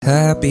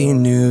Happy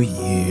New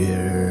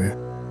Year,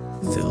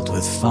 filled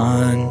with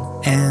fun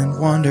and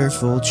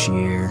wonderful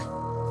cheer.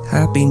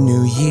 Happy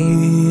New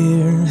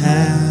Year,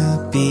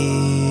 Happy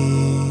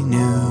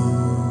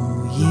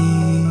New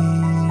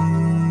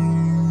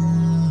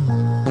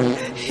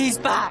Year. He's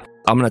back.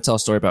 I'm going to tell a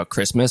story about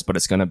Christmas, but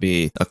it's going to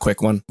be a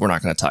quick one. We're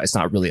not going to talk. It's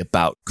not really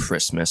about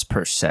Christmas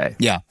per se.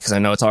 Yeah. Because I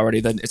know it's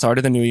already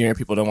the new year.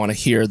 People don't want to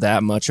hear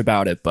that much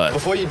about it, but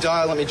before you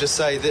die, let me just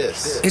say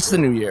this. It's the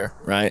new year,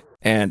 right?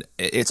 And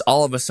it's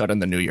all of a sudden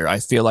the new year. I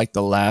feel like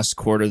the last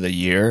quarter of the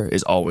year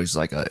is always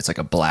like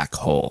a black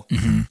hole.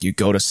 Mm-hmm. You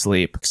go to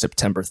sleep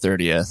September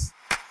 30th.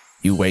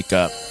 You wake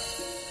up.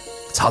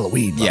 It's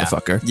Halloween,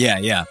 motherfucker.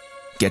 Yeah.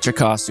 Get your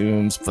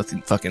costumes,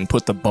 fucking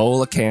put the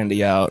bowl of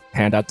candy out,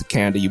 hand out the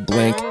candy, you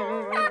blink,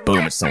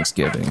 boom, it's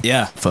Thanksgiving.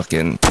 Yeah.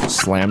 Fucking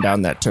slam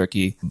down that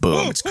turkey,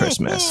 boom, it's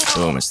Christmas.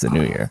 Boom, it's the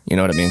new year. You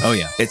know what I mean? Oh,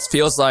 yeah. It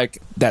feels like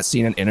that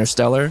scene in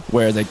Interstellar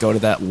where they go to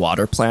that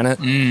water planet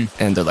and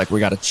they're like,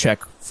 we got to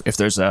check if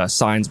there's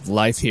signs of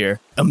life here.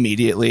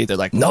 Immediately, they're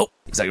like, nope.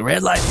 He's like,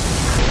 red light.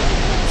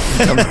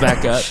 He comes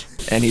back up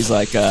and he's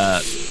like,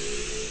 that's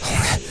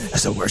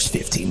the worst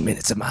 15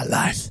 minutes of my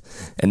life.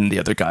 And the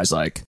other guy's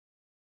like,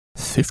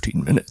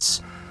 15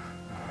 minutes.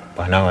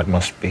 By now it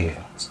must be.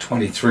 It's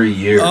 23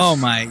 years. Oh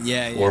my,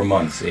 yeah. 4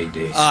 months, 8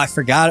 days. Oh, I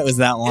forgot it was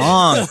that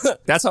long.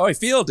 That's how I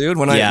feel, dude.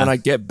 When I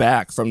get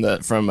back from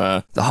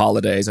the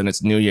holidays and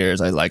it's New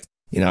Year's,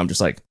 I'm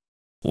just like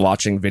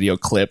watching video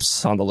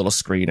clips on the little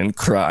screen and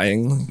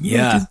crying.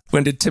 Yeah.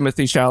 When did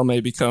Timothy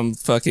Chalamet become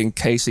fucking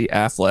Casey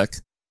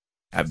Affleck?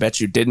 I bet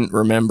you didn't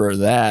remember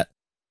that.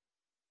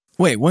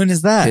 Wait, when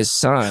is that? His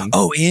son.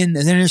 Oh, in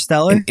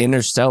Interstellar? In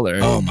Interstellar.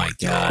 Oh my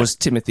God. Was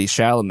Timothy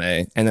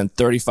Chalamet, and then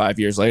 35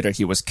 years later,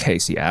 he was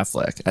Casey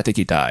Affleck. I think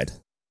he died.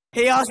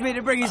 He asked me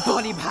to bring his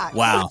body back.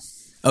 Wow.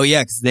 Oh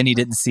yeah, because then he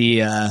didn't see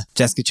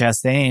Jessica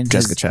Chastain.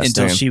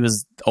 Until she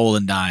was old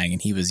and dying,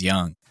 and he was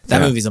young.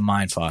 That movie's a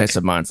mindfuck. It's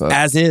a mindfuck.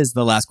 As is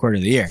the last quarter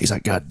of the year. He's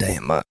like, God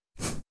damn,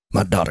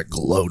 my daughter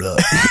glowed up.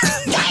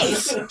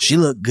 She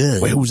looked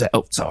good. Wait, who's that?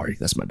 Oh, sorry.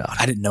 That's my daughter.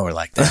 I didn't know her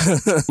like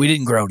that. We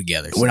didn't grow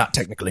together. So. We're not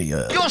technically...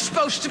 You're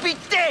supposed to be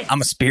dead.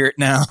 I'm a spirit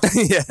now.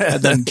 Yeah.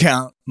 That doesn't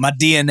count. My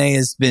DNA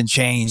has been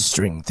changed.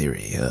 String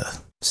theory.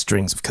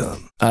 Strings have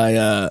come.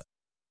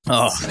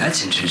 Oh,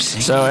 that's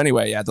interesting. So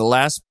anyway, the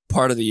last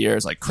part of the year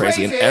is like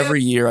crazy. And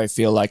every year I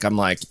feel like I'm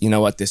like, you know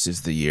what? This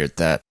is the year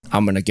that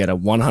I'm going to get a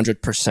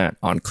 100%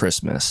 on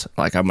Christmas.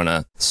 Like I'm going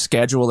to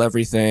schedule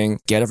everything,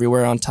 get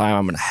everywhere on time.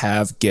 I'm going to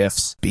have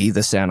gifts, be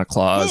the Santa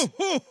Claus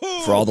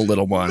for all the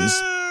little ones.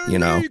 You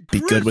know, be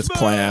good with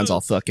plans. I'll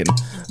fucking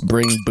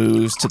bring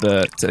booze for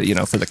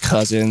the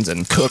cousins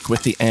and cook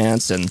with the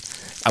aunts, and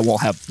I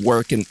won't have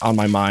work on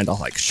my mind. I'll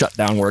like shut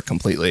down work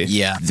completely.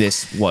 Yeah.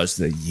 This was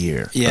the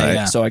year. Yeah, right?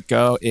 yeah. So I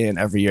go in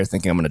every year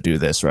thinking I'm going to do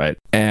this, right?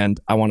 And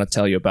I want to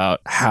tell you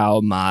about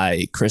how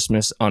my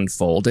Christmas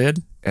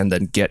unfolded and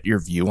then get your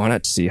view on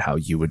it to see how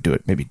you would do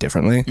it maybe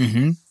differently.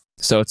 Mm-hmm.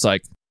 So it's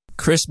like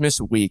Christmas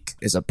week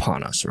is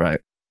upon us, right?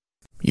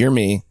 You're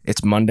me.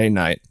 It's Monday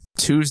night.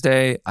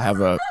 Tuesday, I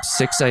have a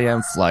 6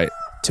 a.m. flight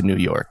to New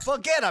York.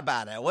 Forget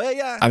about it, will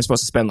ya? I'm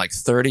supposed to spend like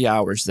 30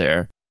 hours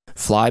there,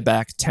 fly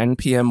back 10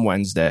 p.m.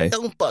 Wednesday.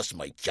 Don't bust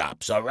my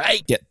chops, all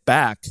right? Get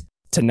back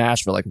to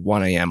Nashville like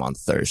 1 a.m. on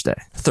Thursday.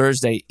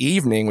 Thursday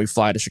evening, we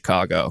fly to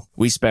Chicago.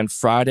 We spend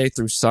Friday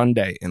through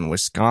Sunday in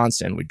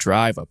Wisconsin. We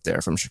drive up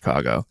there from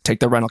Chicago,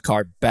 take the rental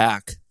car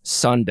back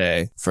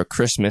Sunday for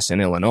Christmas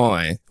in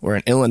Illinois. We're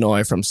in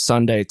Illinois from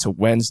Sunday to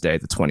Wednesday,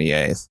 the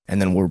 28th,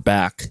 and then we're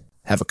back.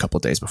 Have a couple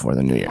days before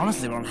the new year.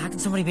 Honestly, Ron, how can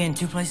somebody be in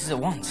two places at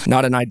once?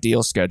 Not an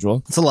ideal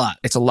schedule. It's a lot.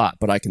 It's a lot,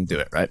 but I can do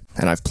it, right?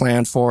 And I've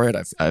planned for it.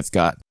 I've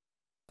got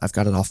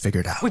it all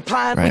figured out. We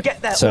plan, right? we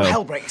get there, so, all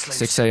hell breaks loose.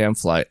 6 a.m.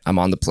 flight. I'm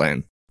on the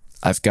plane.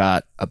 I've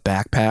got a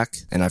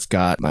backpack and I've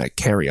got my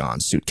carry-on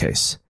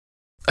suitcase.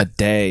 A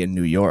day in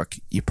New York,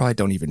 you probably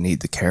don't even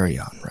need the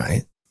carry-on,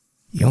 right?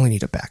 You only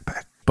need a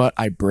backpack. But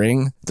I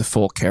bring the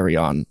full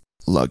carry-on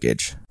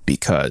luggage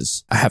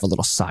because I have a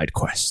little side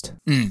quest.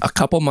 A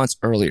couple months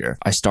earlier,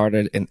 I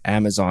started an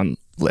Amazon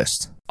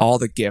list. All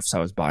the gifts I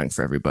was buying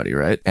for everybody,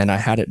 right? And I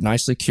had it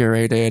nicely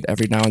curated.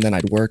 Every now and then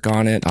I'd work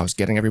on it. I was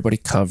getting everybody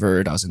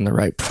covered. I was in the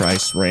right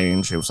price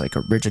range. It was like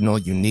original,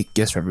 unique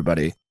gifts for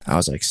everybody. I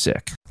was like,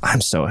 sick.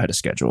 I'm so ahead of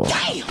schedule.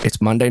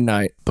 It's Monday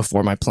night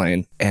before my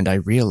plane, and I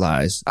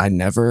realized I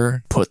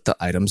never put the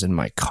items in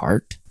my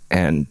cart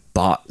and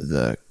bought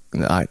the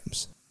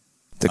items.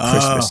 The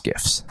Christmas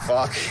gifts.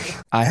 Fuck.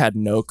 I had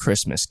no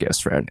Christmas gifts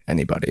for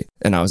anybody,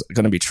 and I was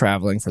going to be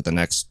traveling for the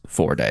next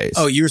 4 days.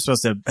 Oh, you were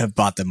supposed to have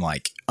bought them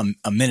like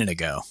a minute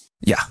ago.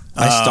 Yeah.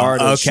 I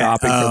started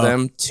shopping for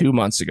them 2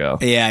 months ago.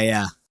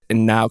 Yeah.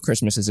 And now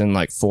Christmas is in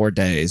like 4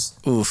 days.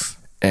 Oof.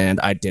 And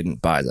I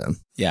didn't buy them.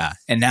 Yeah.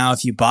 And now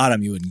if you bought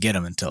them, you wouldn't get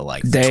them until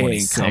like they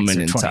ain't coming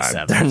in time.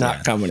 27. They're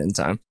not coming in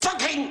time.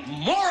 Fucking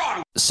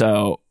moron!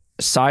 So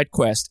side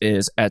quest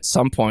is at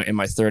some point in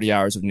my 30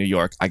 hours of New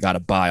York, I got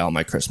to buy all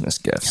my Christmas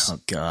gifts. Oh,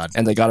 God.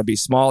 And they got to be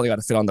small. They got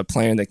to fit on the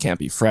plane. They can't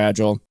be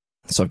fragile.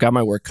 So I've got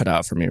my work cut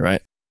out for me,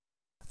 right?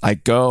 I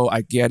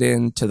get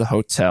into the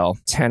hotel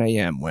 10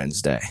 a.m.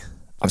 Wednesday.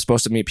 I'm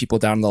supposed to meet people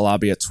down in the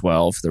lobby at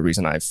 12. The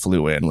reason I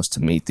flew in was to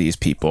meet these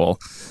people.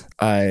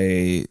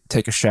 I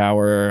take a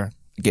shower,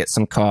 get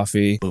some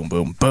coffee. Boom,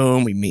 boom,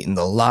 boom. We meet in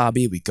the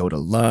lobby. We go to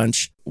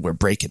lunch. We're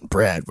breaking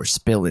bread. We're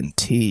spilling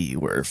tea.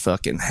 We're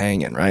fucking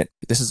hanging, right?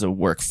 This is a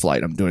work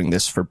flight. I'm doing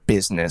this for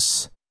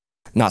business.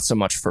 Not so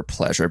much for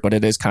pleasure, but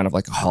it is kind of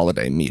like a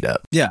holiday meetup.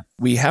 Yeah.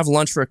 We have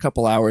lunch for a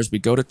couple hours. We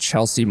go to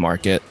Chelsea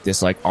Market,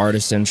 this like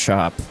artisan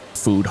shop,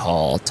 food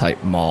hall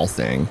type mall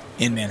thing.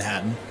 In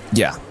Manhattan.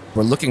 Yeah.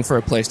 We're looking for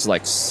a place to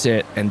like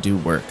sit and do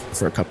work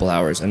for a couple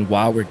hours. And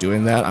while we're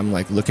doing that, I'm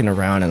like looking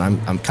around and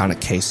I'm kind of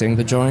casing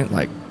the joint.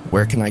 Like,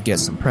 where can I get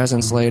some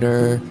presents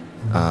later?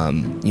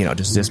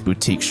 Does this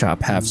boutique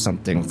shop have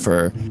something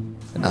for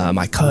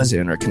my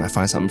cousin, or can I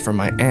find something for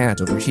my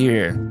aunt over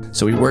here?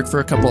 So we work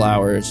for a couple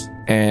hours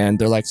and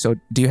they're like, so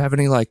do you have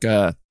any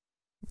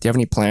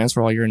plans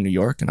for while you're in New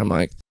York? And I'm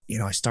like,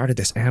 I started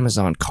this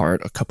Amazon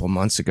cart a couple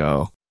months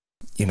ago.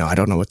 I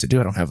don't know what to do.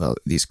 I don't have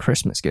these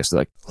Christmas gifts.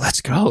 They're like,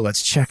 let's go.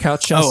 Let's check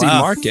out Chelsea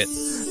Market.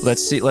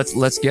 Let's see.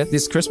 Let's get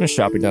this Christmas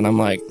shopping done. I'm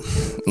like,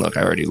 look,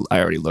 I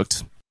already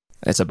looked.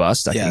 It's a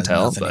bust. I can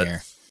tell,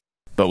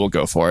 but we'll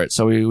go for it.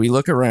 So we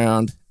look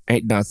around.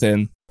 Ain't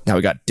nothing. Now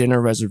we got dinner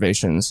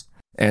reservations.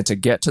 And to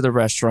get to the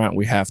restaurant,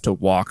 we have to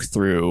walk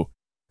through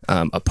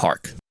a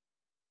park.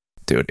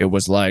 Dude, it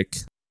was like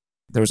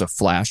there was a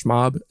flash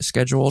mob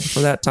scheduled for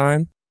that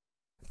time,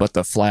 but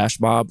the flash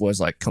mob was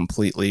like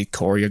completely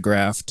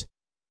choreographed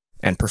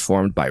and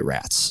performed by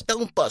rats.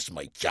 Don't bust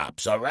my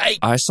chops, all right?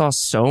 I saw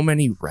so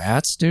many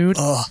rats, dude.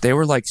 Ugh. They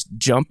were like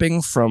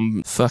jumping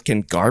from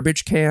fucking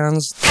garbage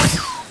cans.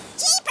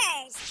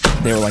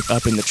 They were like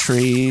up in the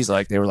trees,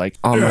 like they were like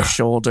on my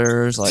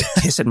shoulders, like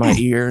kissing my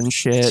ear and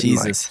shit.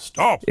 Jesus. And, like,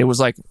 Stop. it was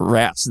like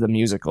Rats the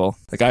musical.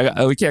 Like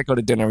we can't go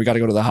to dinner. We got to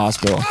go to the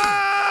hospital.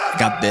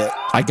 Got bit.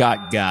 I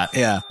got.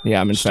 Yeah.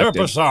 Yeah, I'm infected.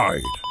 Step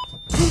aside.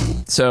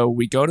 So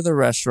we go to the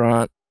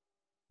restaurant,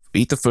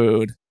 eat the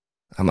food.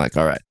 I'm like,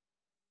 all right.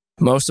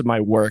 Most of my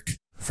work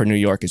for New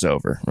York is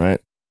over, right?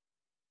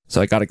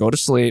 So I got to go to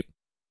sleep,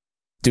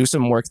 do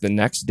some work the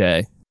next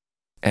day,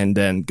 and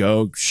then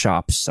go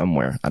shop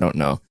somewhere. I don't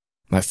know.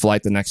 My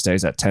flight the next day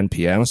is at 10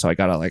 p.m., so I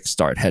got to like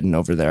start heading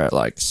over there at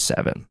like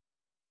 7.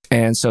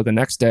 And so the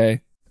next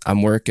day,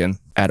 I'm working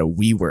at a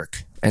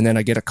WeWork. And then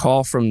I get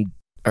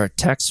a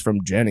text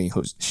from Jenny,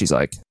 she's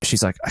like,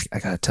 I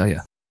got to tell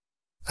you,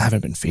 I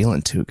haven't been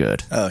feeling too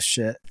good. Oh,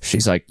 shit.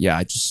 She's like, yeah,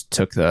 I just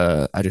took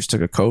a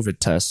COVID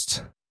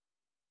test.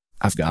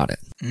 I've got it.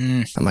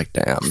 I'm like,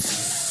 damn.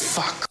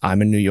 Fuck.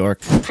 I'm in New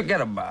York.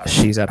 Forget about it.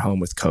 She's at home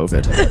with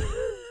COVID.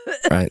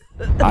 Right?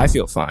 I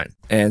feel fine.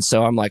 And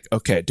so I'm like,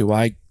 okay, do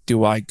I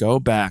go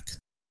back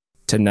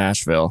to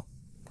Nashville,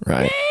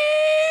 right,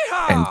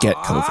 and get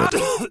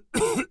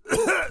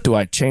COVID? Do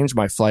I change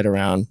my flight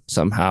around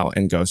somehow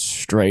and go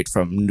straight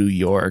from New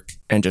York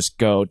and just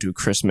go do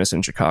Christmas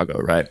in Chicago,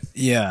 right?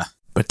 Yeah.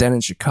 But then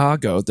in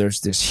Chicago,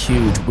 there's this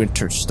huge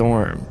winter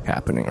storm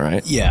happening,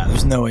 right? Yeah,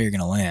 there's no way you're going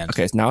to land.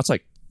 Okay, so now it's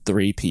like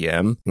 3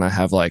 p.m. and I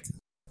have like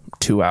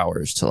 2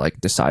 hours to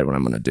like decide what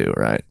I'm going to do,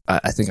 right?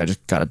 I think I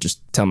just got to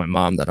tell my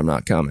mom that I'm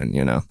not coming,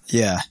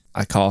 Yeah.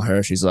 I call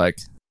her. She's like,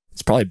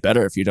 it's probably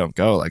better if you don't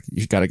go. Like,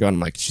 you got to go. And I'm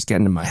like, she's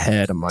getting in my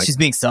head. I'm like, she's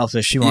being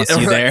selfish. She wants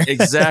you there.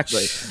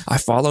 Exactly. I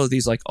follow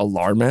these like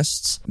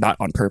alarmists, not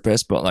on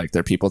purpose, but like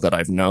they're people that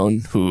I've known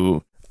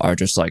who are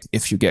just like,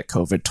 if you get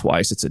COVID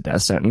twice, it's a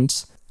death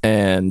sentence.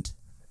 And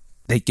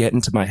they get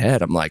into my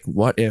head. I'm like,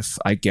 what if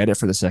I get it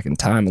for the second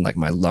time and like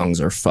my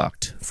lungs are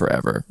fucked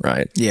forever,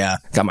 right? Yeah.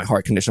 Got my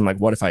heart condition. I'm like,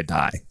 what if I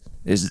die?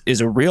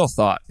 Is a real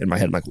thought in my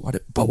head. I'm like,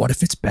 what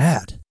if it's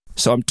bad?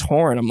 So I'm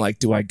torn. I'm like,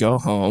 do I go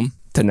home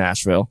to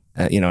Nashville,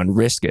 and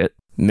risk it,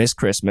 miss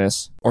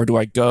Christmas, or do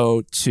I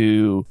go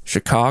to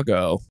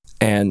Chicago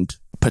and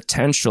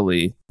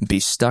potentially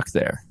be stuck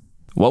there?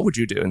 What would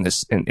you do in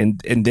this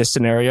in this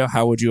scenario?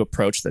 How would you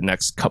approach the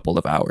next couple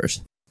of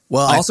hours?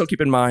 Well, also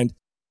keep in mind,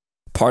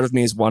 part of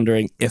me is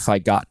wondering if I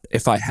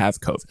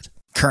have COVID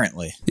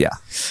currently. Yeah.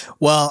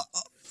 Well,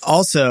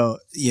 also,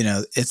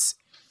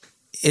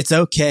 it's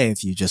okay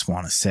if you just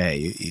want to say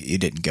you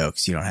didn't go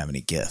because you don't have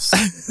any gifts.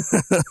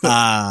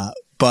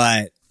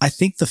 But I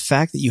think the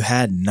fact that you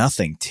had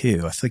nothing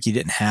too, I feel like you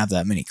didn't have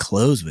that many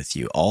clothes with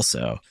you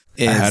also.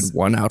 I had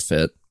one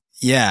outfit.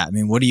 Yeah. I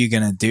mean, what are you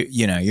going to do?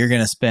 You're going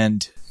to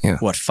spend,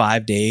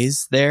 5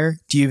 days there?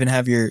 Do you even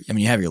have you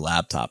have your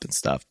laptop and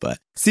stuff, but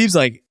it seems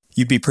like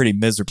you'd be pretty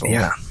miserable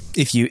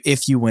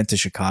if you went to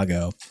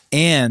Chicago.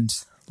 And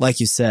like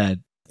you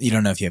said, you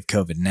don't know if you have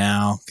COVID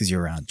now because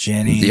you're around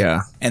Jenny.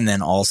 Yeah. And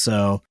then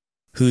also,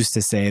 who's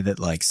to say that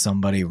like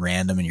somebody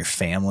random in your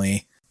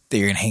family that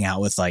you're going to hang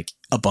out with, like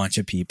a bunch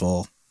of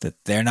people, that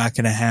they're not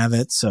going to have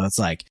it. So it's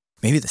like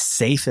maybe the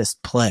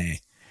safest play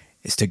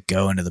is to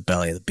go into the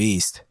belly of the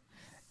beast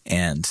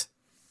and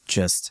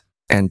just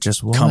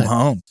what? Come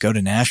home, go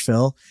to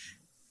Nashville,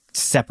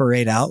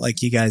 separate out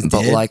like you guys did.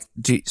 But like,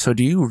 do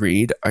you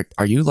read?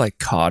 Are you like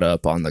caught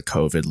up on the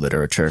COVID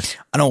literature?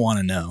 I don't want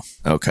to know.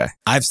 Okay.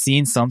 I've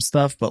seen some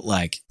stuff, but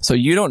like, so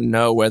you don't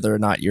know whether or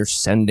not you're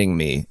sending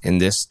me in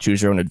this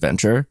choose your own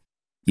adventure.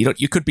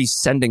 You could be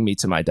sending me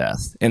to my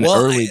death,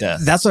 early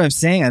death. That's what I'm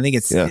saying. I think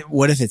it's,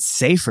 what if it's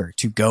safer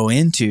to go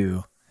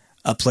into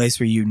a place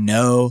where you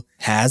know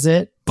has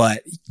it,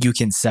 but you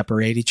can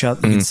separate each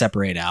other, you can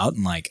separate out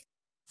and like,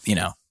 you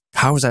know.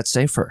 How is that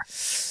safer?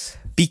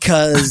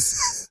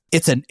 Because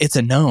it's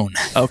a known.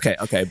 Okay.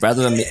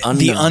 Rather than the unknown.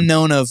 The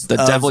unknown of the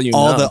devil you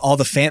all know.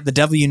 The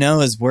devil you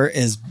know is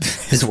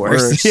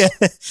worse. Yeah.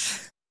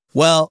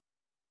 Well,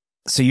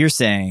 so you're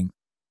saying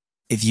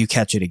if you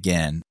catch it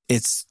again,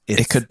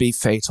 it could be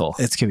fatal.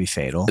 It could be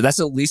fatal. That's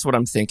at least what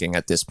I'm thinking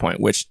at this point,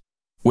 which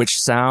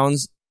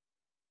sounds,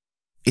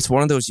 it's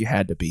one of those you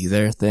had to be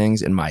there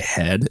things in my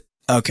head.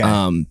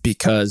 Okay.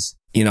 Because,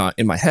 you know,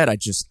 in my head, I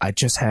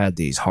just had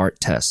these heart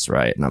tests,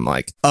 right? And I'm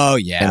like, oh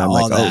yeah. And I'm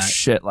like, oh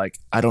shit. Like,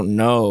 I don't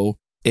know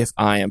if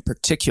I am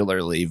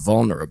particularly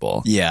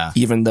vulnerable. Yeah.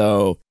 Even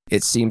though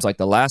it seems like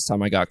the last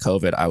time I got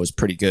COVID, I was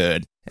pretty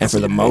good. And for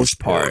the most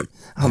part,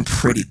 I'm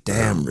pretty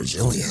damn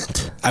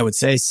resilient. I would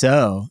say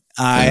so.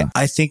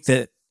 I think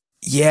that,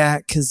 yeah,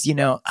 because, you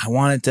know, I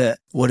wanted to,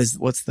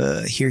 what's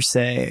the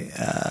hearsay?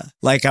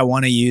 Like, I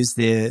want to use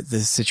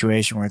the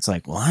situation where it's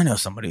like, well, I know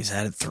somebody who's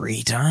had it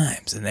 3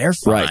 times and they're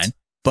fine. Right.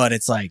 But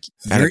it's like,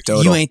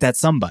 you ain't that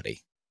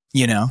somebody,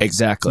 you know?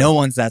 Exactly. No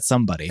one's that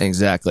somebody.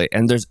 Exactly.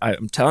 And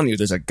I'm telling you,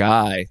 there's a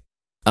guy,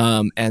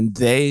 and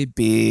they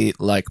be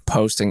like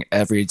posting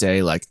every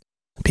day, like,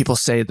 people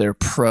say they're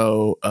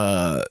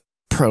pro-choice,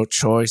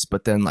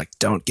 but then like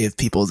don't give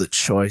people the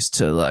choice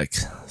to like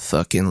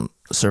fucking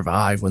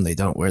survive when they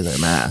don't wear their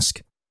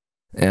mask.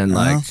 And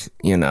like,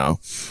 you know,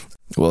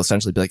 will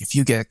essentially be like, if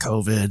you get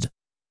COVID,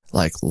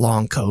 like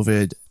long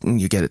COVID, and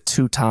you get it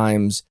 2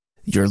 times,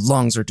 your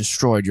lungs are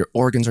destroyed, your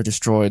organs are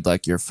destroyed,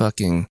 like your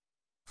fucking,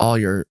 all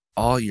your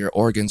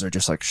organs are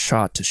just like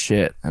shot to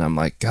shit. And I'm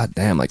like, God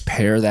damn, like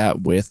pair that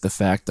with the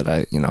fact that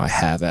I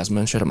have asthma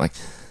and shit. I'm like,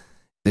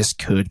 I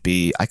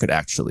could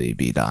actually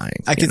be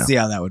dying. I can see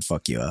how that would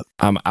fuck you up.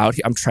 I'm out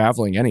here, I'm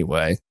traveling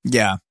anyway.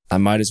 Yeah. I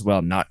might as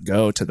well not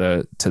go to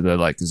the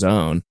like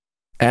zone.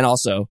 And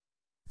also,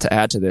 to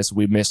add to this,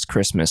 we missed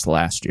Christmas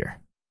last year.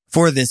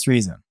 For this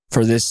reason.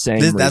 For this same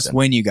reason. That's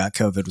when you got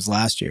COVID, was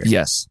last year.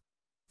 Yes.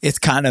 It's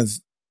kind of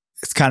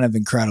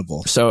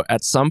incredible. So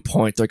at some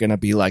point they're going to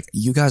be like,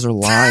 you guys are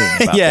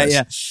lying about this.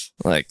 Yeah.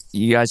 Like,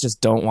 you guys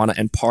just don't want to.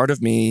 And part of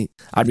me,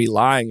 I'd be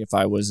lying if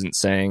I wasn't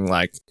saying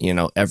like, you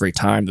know, every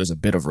time there's a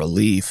bit of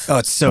relief. Oh,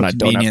 it's so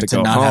convenient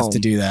to not have to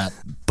do that.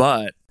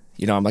 But,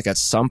 you know, I'm like, at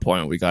some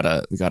point we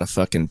gotta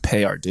fucking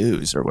pay our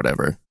dues or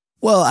whatever.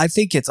 Well, I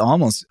think it's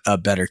almost a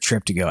better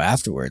trip to go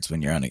afterwards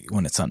when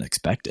when it's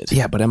unexpected.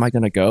 Yeah, but am I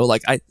going to go?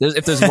 Like,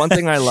 if there's one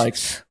thing I like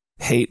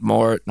hate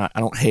more, I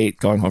don't hate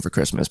going home for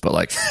Christmas, but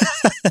like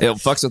it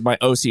fucks with my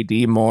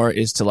OCD more,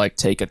 is to like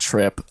take a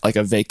trip, like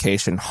a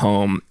vacation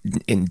home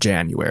in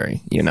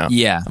January, you know?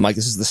 Yeah. I'm like,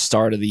 this is the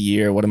start of the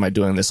year. What am I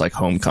doing this like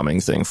homecoming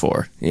thing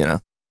for, you know?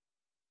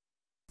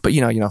 But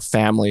you know,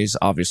 family's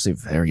obviously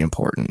very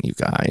important, you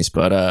guys.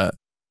 But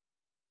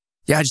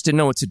yeah, I just didn't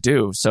know what to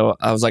do. So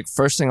I was like,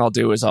 first thing I'll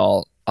do is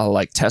I'll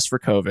like test for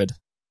COVID.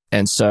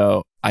 And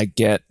so I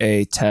get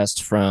a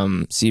test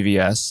from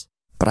CVS,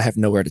 but I have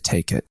nowhere to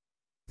take it.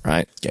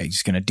 Right. Yeah, you're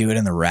just going to do it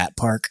in the rat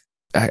park?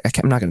 I'm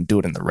not going to do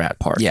it in the rat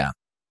park. Yeah.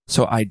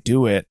 So I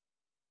do it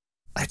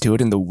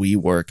in the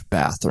WeWork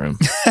bathroom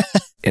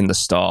in the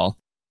stall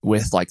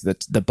with like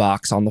the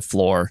box on the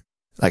floor.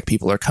 Like,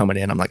 people are coming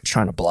in. I'm like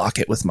trying to block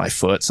it with my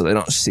foot so they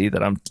don't see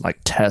that I'm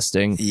like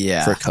testing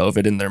for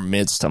COVID in their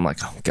midst. I'm like,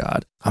 oh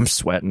God, I'm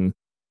sweating.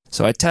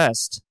 So I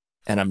test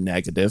and I'm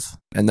negative.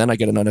 And then I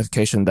get a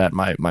notification that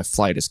my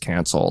flight is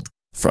canceled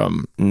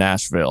from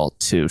Nashville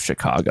to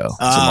Chicago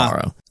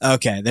tomorrow.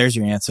 Okay, there's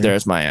your answer.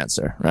 There's my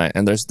answer, right?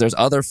 And there's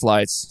other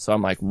flights, so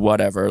I'm like,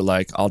 whatever,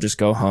 like I'll just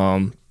go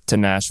home to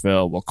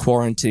Nashville. We'll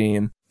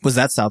quarantine. Was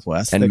that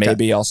Southwest? And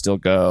maybe I'll still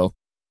go.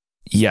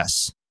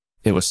 Yes,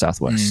 it was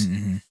Southwest.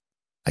 Mm-hmm.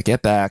 I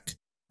get back,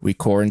 we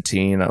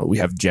quarantine. We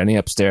have Jenny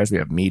upstairs, we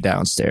have me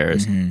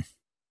downstairs. Mm-hmm.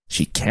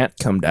 She can't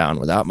come down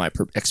without my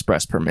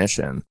express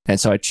permission. And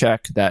so I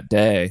check that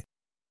day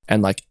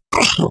and like,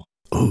 oh,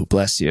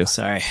 bless you.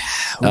 Sorry.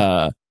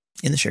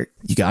 In the shirt.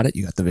 You got it?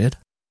 You got the vid?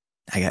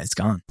 It's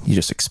gone. You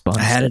just expunged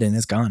it. I had it and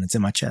it's gone. It's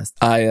in my chest.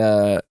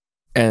 Yeah,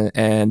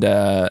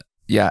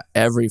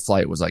 every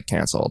flight was like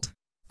canceled.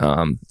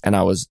 And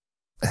I was,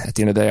 at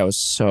the end of the day, I was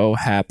so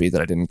happy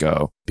that I didn't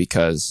go,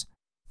 because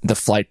the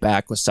flight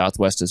back was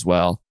Southwest as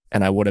well.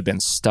 And I would have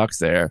been stuck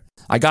there.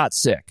 I got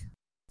sick.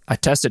 I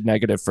tested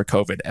negative for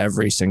COVID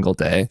every single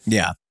day.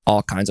 Yeah.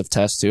 All kinds of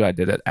tests too. I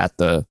did it at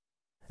the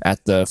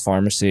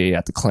pharmacy,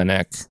 at the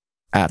clinic,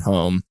 at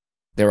home.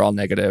 They were all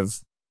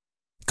negative.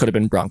 Could have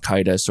been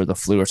bronchitis or the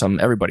flu or something.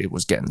 Everybody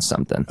was getting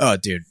something. Oh,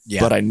 dude. Yeah.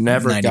 But I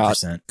never 90%. got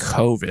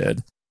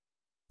COVID.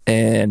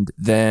 And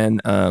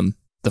then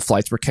the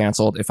flights were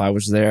canceled. If I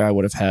was there, I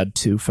would have had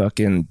to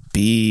fucking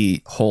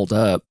be holed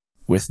up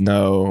with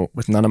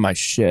none of my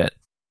shit,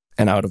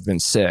 and I would have been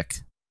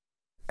sick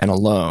and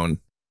alone.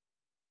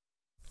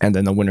 And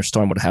then the winter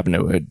storm would happen.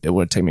 It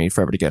would take me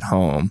forever to get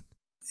home.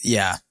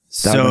 Yeah.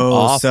 That would've been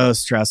awful. So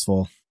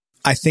stressful.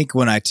 I think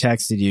when I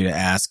texted you to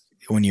ask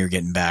when you were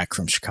getting back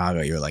from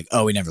Chicago, you were like,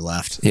 "Oh, we never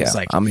left." Yeah, it's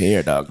like, I'm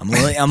here, dog. I'm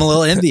a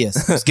little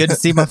envious. It's good to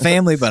see my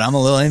family, but I'm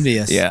a little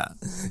envious. Yeah.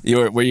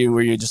 Were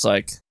you just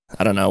like,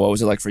 I don't know, what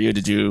was it like for you?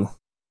 Did you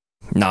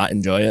not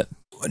enjoy it?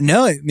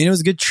 No, I mean, it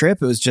was a good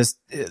trip. It was just,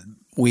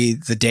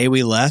 the day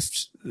we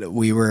left,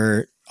 we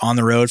were on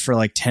the road for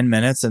like 10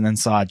 minutes and then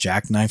saw a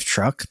jackknife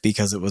truck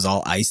because it was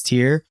all iced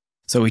here.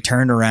 So we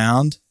turned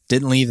around,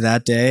 didn't leave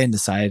that day, and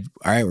decided,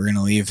 all right, we're going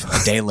to leave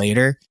a day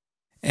later.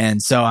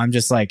 And so I'm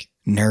just like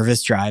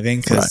nervous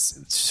driving because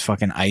it's just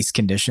fucking ice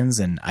conditions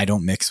and I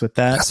don't mix with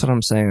that. That's what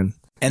I'm saying.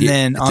 And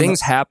then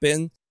things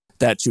happen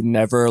that you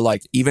never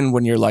like, even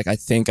when you're like, I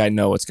think I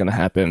know what's going to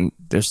happen,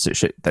 there's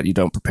shit that you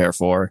don't prepare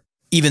for.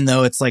 Even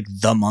though it's like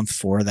the month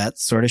for that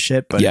sort of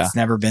shit, but it's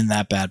never been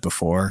that bad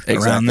before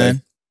around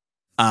then.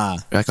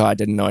 Like, oh, I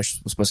didn't know I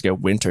was supposed to get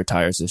winter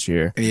tires this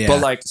year. Yeah. But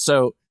like,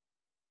 so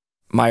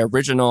my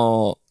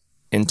original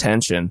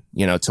intention,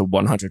 to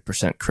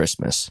 100%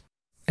 Christmas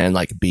and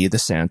like be the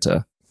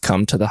Santa,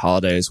 come to the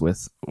holidays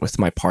with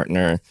my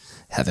partner,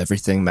 have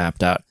everything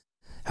mapped out.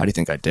 How do you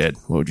think I did?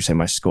 What would you say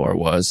my score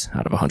was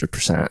out of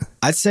 100%?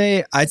 I'd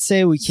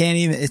say we can't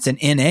even. It's an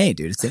NA,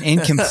 dude. It's an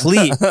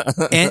incomplete,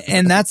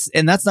 and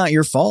that's not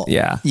your fault.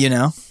 Yeah,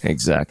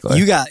 exactly.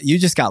 You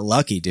just got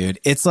lucky, dude.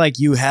 It's like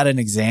you had an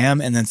exam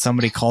and then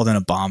somebody called in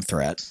a bomb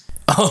threat.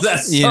 Oh,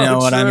 that's you know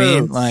what I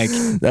mean? Like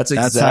that's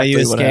exactly how you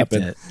what escaped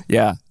happened. it.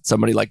 Yeah,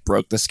 somebody like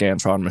broke the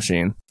Scantron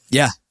machine.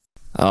 Yeah.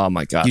 Oh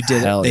my god, you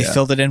did it. They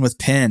filled it in with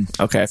pin.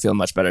 Okay, I feel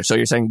much better. So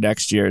you're saying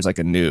next year is like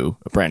a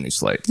brand new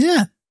slate?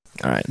 Yeah.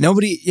 All right.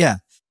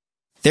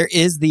 There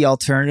is the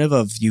alternative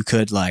of you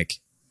could like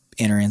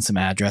enter in some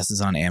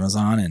addresses on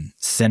Amazon and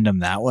send them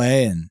that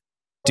way and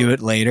do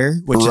it later,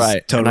 which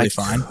is totally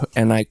fine.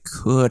 And I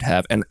could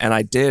have, and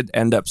I did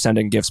end up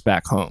sending gifts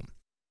back home.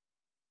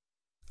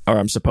 Or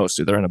I'm supposed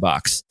to. They're in a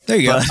box. There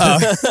you go.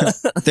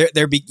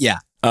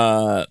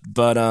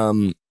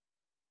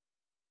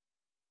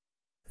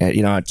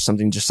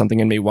 Something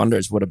in me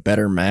wonders, would a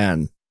better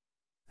man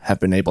have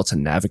been able to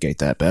navigate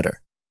that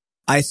better?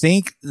 I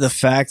think the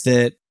fact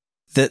that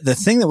the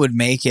thing that would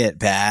make it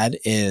bad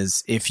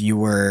is if you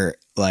were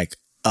like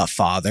a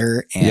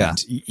father and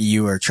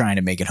you were trying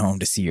to make it home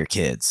to see your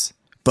kids.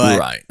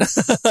 But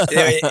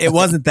it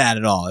wasn't that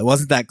at all. It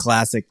wasn't that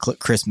classic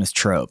Christmas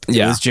trope.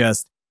 It was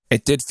just...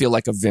 It did feel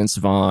like a Vince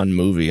Vaughn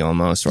movie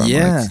almost. Where I'm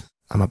like,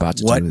 I'm about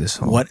to do this.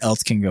 What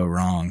else can go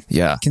wrong?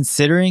 Yeah.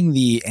 Considering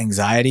the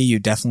anxiety you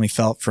definitely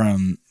felt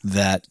from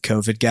that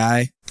COVID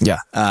guy. Yeah.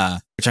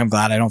 Which I'm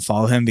glad I don't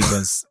follow him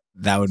because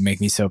that would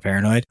make me so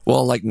paranoid.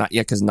 Well, like,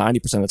 because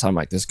 90% of the time,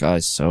 like, this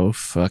guy's so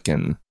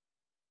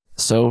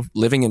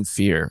living in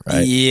fear,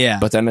 right? Yeah.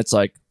 But then it's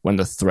like, when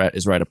the threat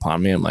is right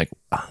upon me, I'm like,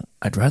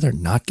 I'd rather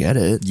not get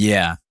it.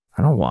 Yeah.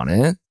 I don't want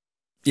it.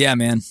 Yeah,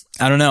 man.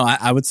 I don't know.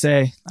 I would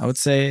say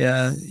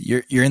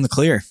you're in the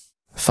clear.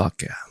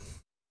 Fuck yeah.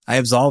 I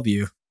absolve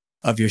you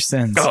of your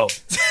sins. Oh.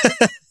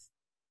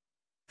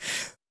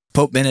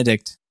 Pope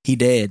Benedict, he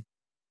dead.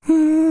 Pope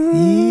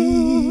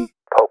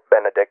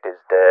Benedict is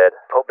dead.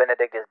 Pope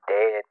Benedict is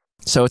dead.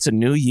 So it's a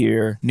new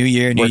year. New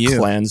year, new you.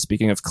 Cleanse.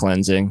 Speaking of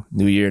cleansing,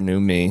 new year,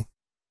 new me.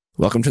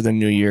 Welcome to the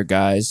new year,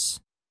 guys.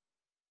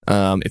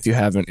 If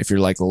you're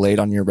like late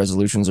on your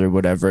resolutions or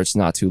whatever, it's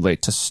not too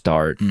late to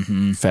start.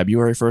 Mm-hmm.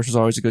 February 1st is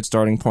always a good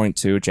starting point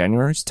too.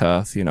 January's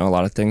tough. A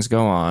lot of things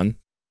go on.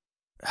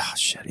 Oh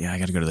shit! Yeah, I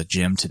got to go to the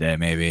gym today.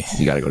 Maybe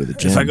you got to go to the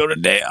gym. If I go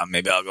today,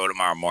 maybe I'll go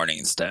tomorrow morning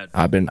instead.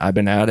 I've been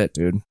at it,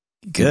 dude.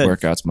 Good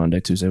workouts Monday,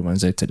 Tuesday,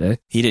 Wednesday. Today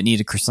he didn't eat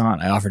a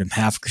croissant. I offered him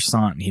half a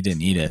croissant, and he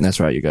didn't eat it. That's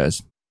right, you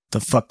guys. The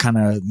fuck kind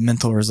of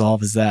mental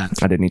resolve is that?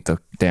 I didn't eat the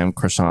damn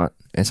croissant.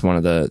 It's one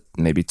of the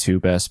maybe two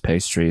best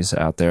pastries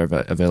out there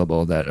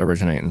available that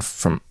originate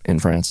in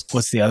France.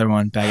 What's the other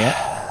one?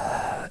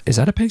 Baguette? Is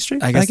that a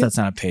pastry? I guess that's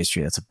not a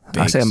pastry. That's a baked.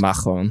 I say a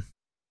macaron.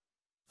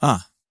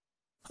 Ah.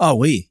 Oh,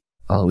 oui.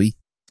 Oh, oui.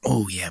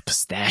 Oh, yeah.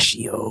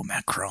 Pistachio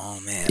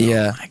macaron, man.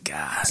 Yeah. Oh, my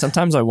God.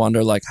 Sometimes I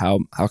wonder, like, how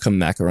come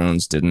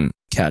macarons didn't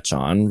catch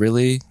on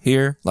really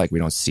here? Like, we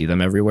don't see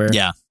them everywhere.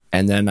 Yeah.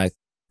 And then I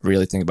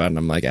really think about it and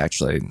I'm like,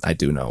 actually, I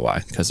do know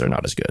why, because they're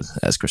not as good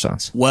as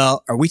croissants.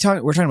 Well, we're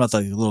talking about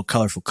the little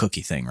colorful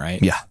cookie thing,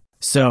 right? Yeah.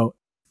 So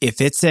if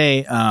it's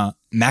a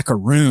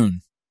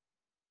macaroon,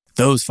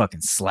 those fucking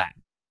slap.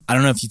 I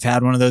don't know if you've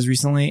had one of those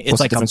recently. It's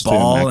like a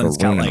ball and it's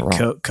got like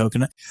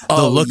coconut.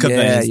 The look of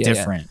it is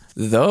different.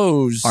 Yeah.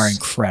 Those are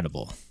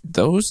incredible.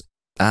 Those,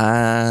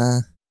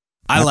 I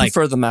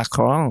prefer the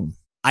macaron.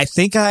 I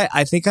think I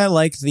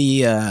like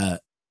the.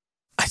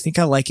 I think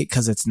I like it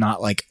because it's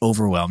not like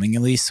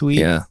overwhelmingly sweet.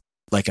 Yeah,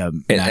 like a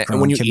macaron.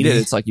 And when you eat it,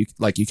 it's like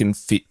you can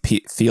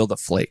feel the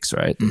flakes,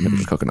 right? Mm-hmm.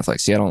 The coconut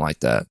flakes. See, I don't like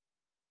that.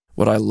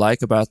 What I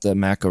like about the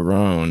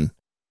macaron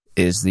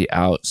is the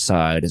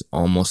outside is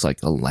almost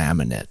like a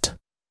laminate.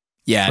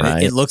 Yeah,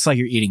 right? it looks like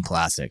you're eating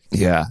plastic.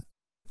 Yeah,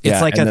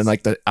 It's like and then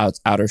like the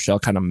outer shell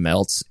kind of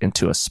melts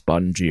into a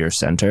spongier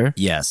center.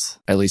 Yes.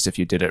 At least if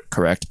you did it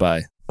correct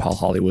by Paul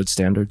Hollywood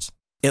standards.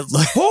 It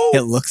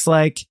looks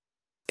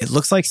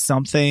like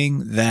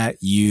something that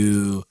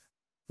you,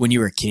 when you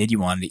were a kid, you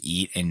wanted to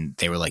eat, and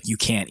they were like, you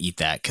can't eat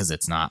that because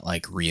it's not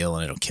like real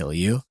and it'll kill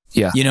you.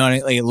 Yeah. You know what I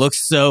mean? Like, it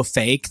looks so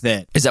fake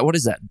that. What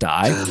is that?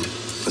 Dye?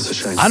 That's a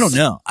shame. I don't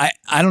know.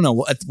 I don't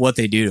know what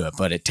they do to it,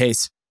 but it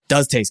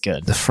does taste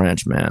good. The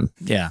French, man.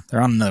 Yeah.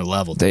 They're on another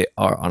level. They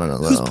are on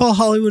another Who's level. Paul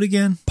Hollywood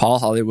again? Paul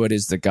Hollywood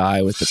is the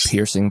guy with the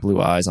piercing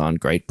blue eyes on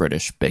Great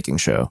British Baking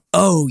Show.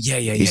 Oh, yeah.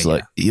 He's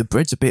like, your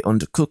bread's a bit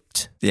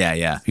undercooked.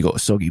 Yeah. You got a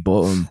soggy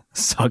bottom.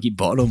 Soggy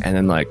bottom. And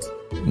then like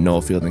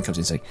Noel Fielding comes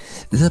in and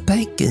says, the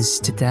bakers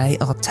today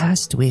are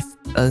tasked with,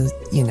 the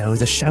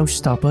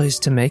showstopper is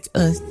to make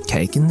a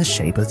cake in the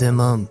shape of their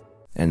mum.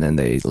 And then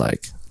they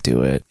like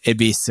do it. It'd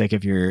be sick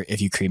if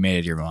you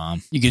cremated your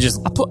mom. You could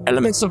just, I put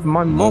elements of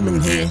my mum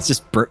in here. It's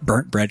just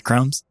burnt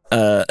breadcrumbs.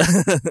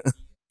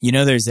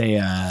 There's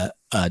a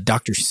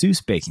Dr.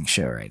 Seuss baking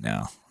show right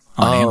now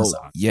on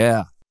Amazon.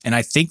 Yeah. And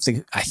I think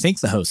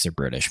the hosts are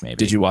British, maybe.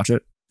 Did you watch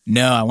it?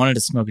 No, I wanted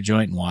to smoke a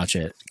joint and watch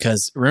it.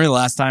 Because remember the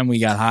last time we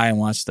got high and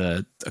watched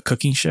a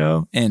cooking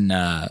show in,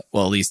 at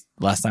least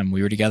last time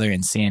we were together in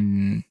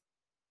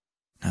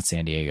not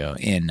San Diego,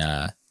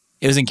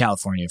 it was in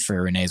California for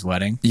Renee's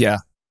wedding. Yeah.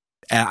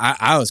 And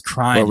I was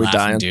crying, Were we laughing,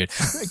 dying? dude.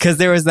 Because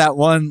there was that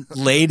one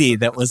lady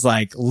that was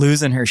like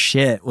losing her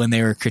shit when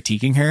they were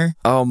critiquing her.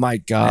 Oh my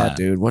God, Yeah.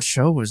 dude. What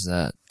show was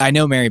that? I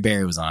know Mary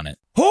Berry was on it.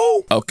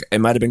 Oh! Okay.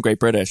 It might have been Great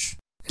British.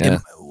 Yeah.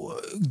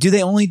 Do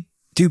they only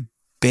do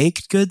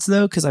baked goods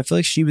though? Because I feel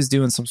like she was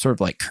doing some sort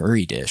of like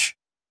curry dish.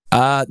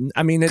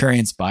 Curry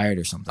inspired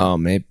or something. Oh,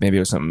 maybe it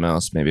was something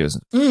else. Maybe it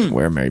was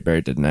where Mary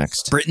Berry did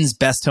next. Britain's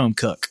best home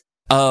cook.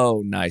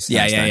 Oh, nice.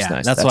 Yeah.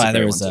 Nice. That's why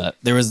there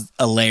great was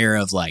a layer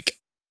of like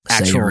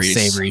actual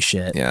savory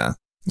shit. Yeah.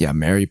 Yeah.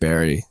 Mary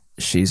Berry.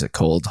 She's a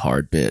cold,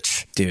 hard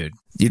bitch. Dude.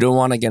 You don't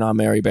want to get on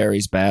Mary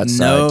Berry's bad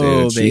No, side,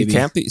 dude. She baby.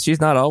 can't be. She's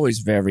not always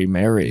very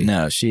merry.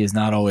 No, she is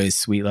not always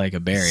sweet like a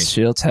berry.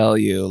 She'll tell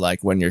you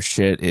like when your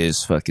shit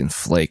is fucking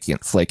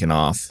flaking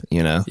off,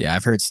 you know? Yeah,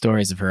 I've heard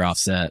stories of her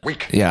offset.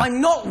 Yeah.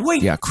 I'm not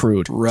weak. Yeah,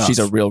 crude. Rough. She's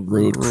a real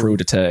rude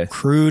crudité.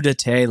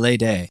 Crudité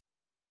lady.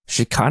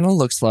 She kind of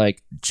looks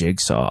like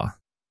Jigsaw.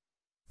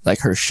 Like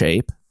her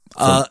shape.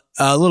 A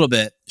little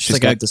bit. She's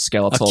like got a the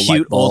skeletal cute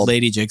light bulb. old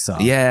lady Jigsaw.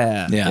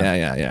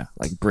 Yeah.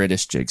 Like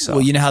British Jigsaw.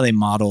 Well, you know how they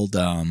modeled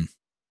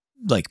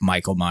like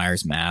Michael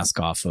Myers' mask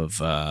off of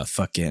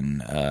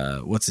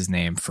what's his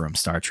name from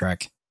Star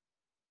Trek?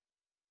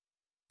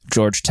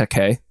 George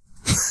Takei.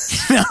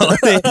 No,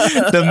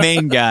 the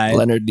main guy.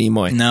 Leonard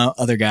Nimoy. No,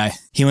 other guy.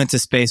 He went to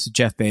space with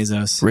Jeff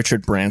Bezos.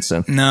 Richard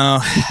Branson. No.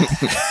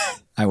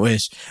 I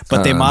wish.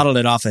 But they modeled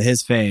it off of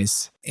his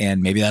face,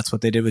 and maybe that's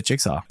what they did with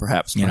Jigsaw.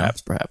 Perhaps.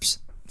 Perhaps.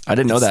 I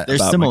didn't know that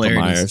There's about similarities.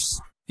 Michael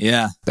Myers.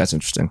 Yeah. That's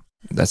interesting.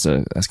 That's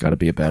got to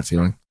be a bad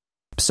feeling.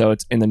 So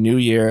it's in the new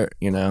year,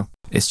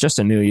 it's just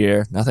a new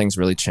year. Nothing's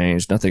really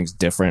changed. Nothing's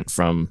different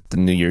from the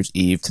New Year's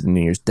Eve to the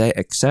New Year's Day,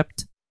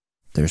 except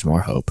there's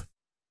more hope.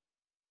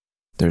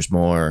 There's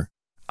more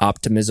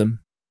optimism.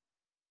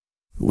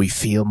 We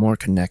feel more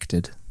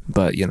connected.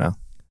 But,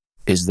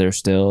 is there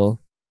still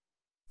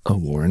a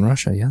war in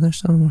Russia? Yeah, there's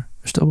still a war.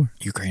 There's still a war.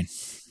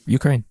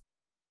 Ukraine.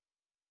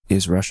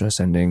 Is Russia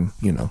sending,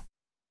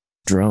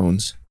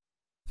 drones?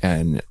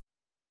 And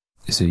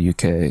is it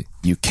UK?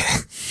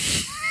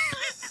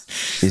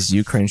 Is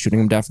Ukraine shooting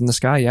them down from the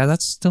sky? Yeah,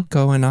 that's still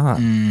going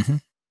on. Mm-hmm.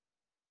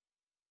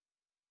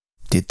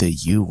 Did the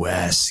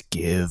US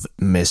give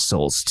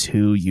missiles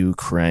to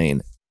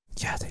Ukraine?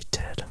 Yeah, they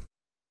did.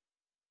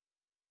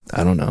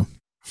 I don't know.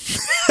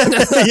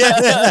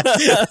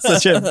 Yeah,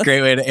 such a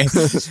great way to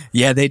answer.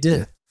 Yeah, they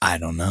did. I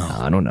don't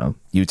know.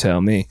 You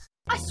tell me.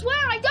 I swear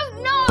I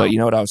don't know. But you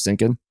know what I was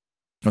thinking?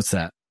 What's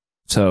that?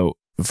 So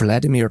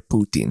Vladimir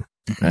Putin,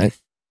 right?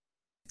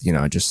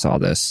 I just saw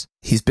this.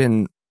 He's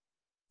been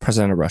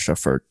president of Russia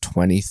for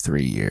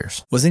 23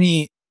 years. Wasn't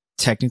he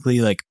technically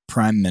like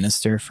prime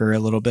minister for a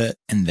little bit,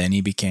 and then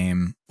he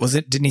became?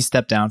 Didn't he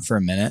step down for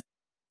a minute,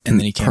 and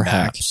then he came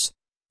Perhaps. back?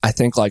 I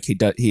think like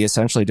he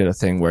essentially did a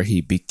thing where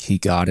he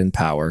got in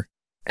power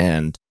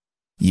and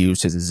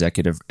used his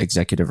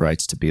executive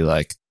rights to be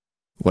like,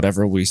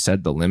 whatever we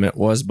said the limit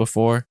was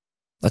before,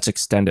 let's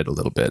extend it a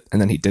little bit. And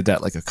then he did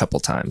that like a couple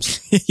times.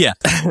 Yeah.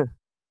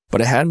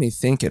 But it had me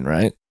thinking,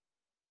 right?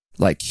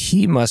 Like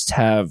he must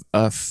have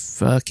a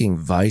fucking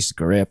vice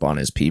grip on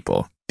his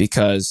people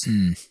because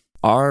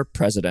our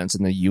presidents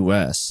in the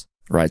US,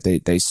 right?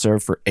 They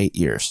serve for 8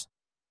 years.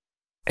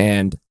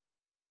 And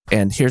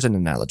here's an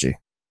analogy.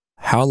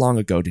 How long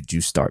ago did you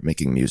start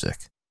making music?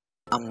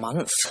 A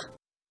month?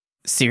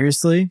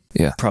 Seriously?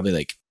 Yeah. Probably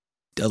like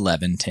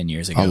 10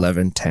 years ago.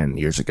 10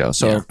 years ago.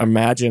 So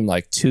imagine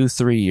like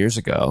 2-3 years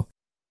ago,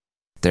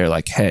 they're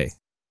like, hey,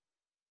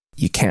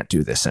 you can't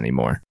do this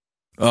anymore.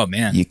 Oh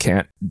man. You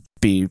can't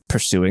be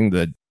pursuing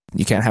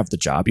you can't have the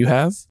job you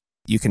have.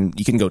 You can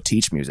go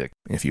teach music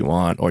if you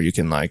want, or you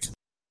can like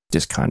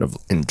just kind of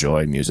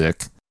enjoy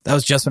music. That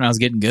was just when I was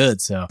getting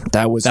good. So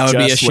that would just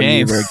be a shame.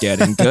 When you were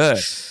getting good.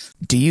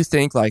 Do you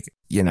think like,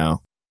 you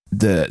know,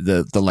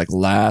 the like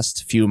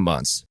last few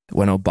months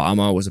when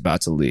Obama was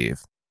about to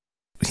leave,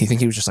 do you think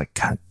he was just like,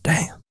 God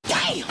damn.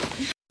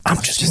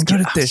 I'm just getting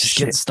good at this shit.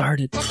 Getting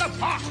started.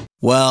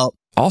 Well,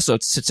 also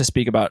to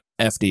speak about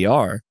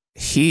FDR,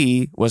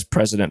 he was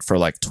president for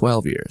like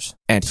 12 years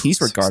and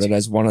he's regarded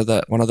as one of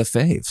the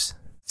faves.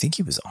 I think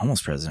he was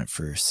almost president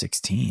for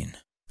 16.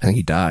 I think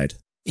he died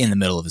in the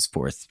middle of his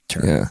 4th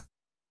term. Yeah.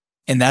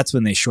 And that's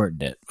when they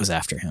shortened it, was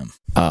after him.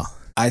 Oh.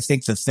 I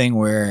think the thing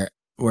where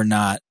we're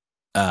not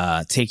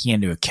taking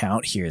into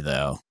account here,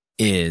 though,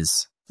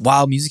 is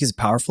while music is a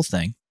powerful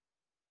thing.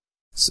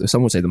 So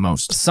some would say the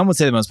most. Some would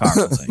say the most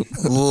powerful thing.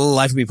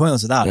 Life would be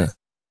pointless without it.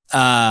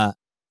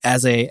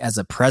 As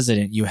a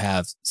president, you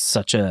have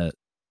such an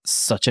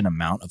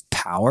amount of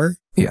power.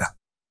 Yeah.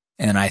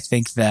 And I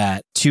think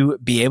that to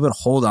be able to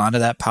hold on to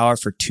that power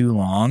for too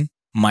long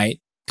might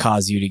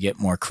cause you to get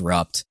more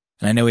corrupt.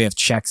 And I know we have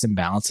checks and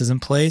balances in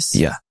place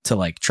to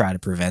like try to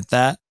prevent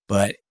that,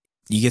 but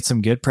you get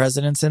some good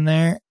presidents in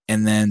there.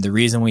 And then the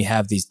reason we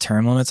have these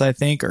term limits, I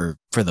think, are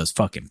for those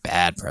fucking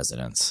bad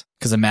presidents.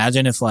 Because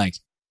imagine if like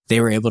they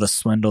were able to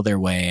swindle their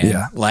way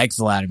in, like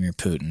Vladimir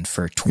Putin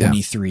for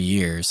 23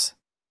 years.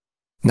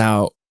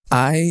 Now,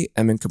 I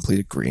am in complete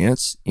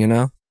agreement, you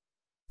know?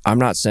 I'm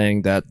not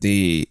saying that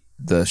the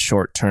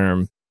short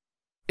term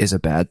is a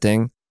bad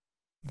thing,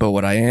 but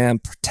what I am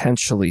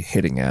potentially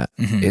hitting at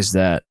is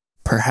that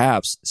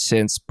perhaps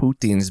since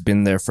Putin's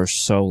been there for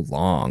so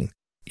long,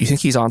 you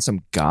think he's on some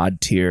god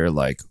tier,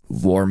 like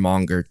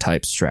warmonger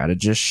type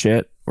strategist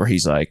shit where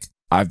he's like,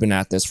 I've been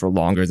at this for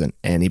longer than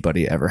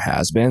anybody ever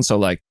has been. So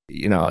like,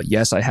 you know,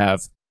 yes, I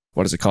have,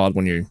 what is it called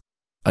when you're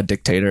a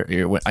dictator?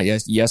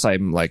 Yes,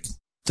 I'm like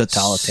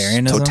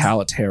totalitarian,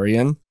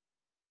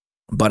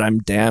 but I'm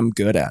damn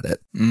good at it.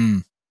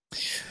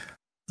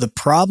 The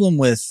problem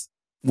with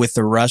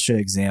the Russia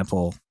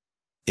example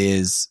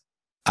is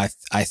I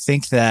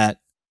think that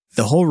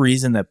the whole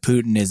reason that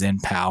Putin is in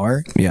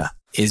power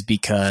is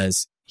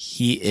because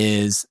he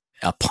is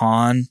a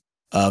pawn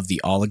of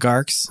the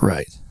oligarchs.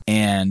 Right.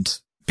 And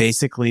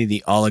basically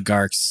the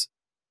oligarchs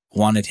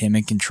wanted him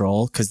in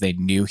control because they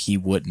knew he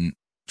wouldn't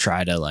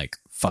try to like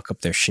fuck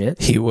up their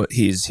shit. He's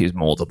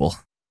moldable.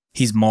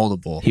 He's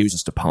moldable. He was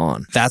just a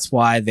pawn. That's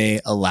why they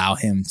allow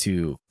him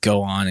to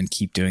go on and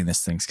keep doing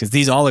these things. Because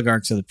these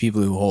oligarchs are the people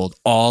who hold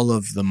all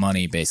of the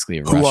money, basically,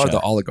 of Russia. Who are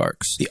the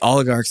oligarchs? The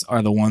oligarchs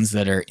are the ones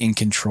that are in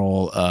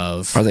control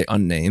of... Are they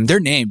unnamed? They're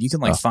named. You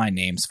can find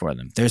names for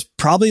them. There's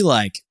probably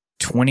like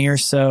 20 or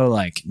so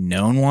like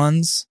known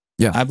ones,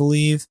 I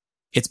believe.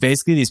 It's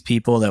basically these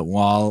people that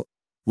while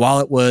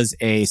it was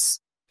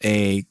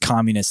a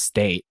communist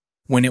state,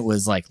 when it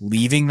was like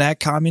leaving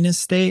that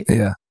communist state,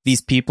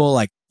 these people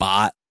like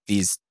bought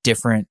these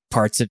different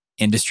parts of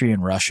industry in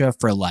Russia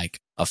for like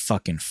a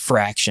fucking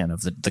fraction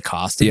of the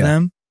cost of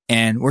them.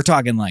 And we're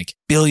talking like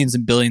billions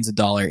and billions of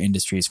dollar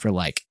industries for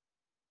like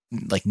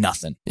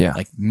nothing. Yeah.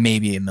 Like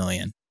maybe $1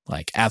 million,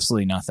 like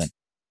absolutely nothing.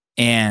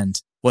 And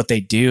what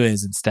they do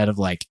is instead of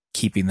like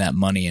keeping that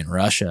money in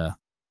Russia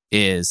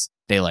is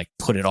they like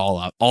put it all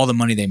up, all the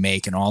money they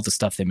make and all the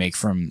stuff they make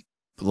from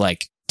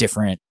like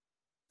different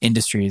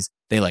industries,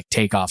 they like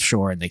take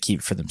offshore and they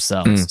keep it for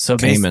themselves. So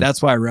basically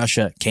that's why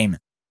Russia Cayman.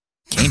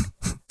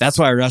 That's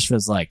why Russia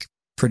is like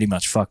pretty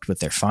much fucked with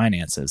their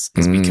finances,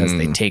 is because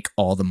they take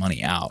all the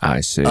money out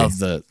of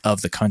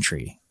the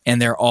country.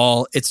 And they're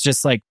all,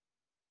 it's like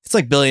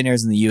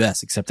billionaires in the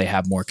US, except they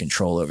have more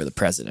control over the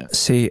president.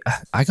 See,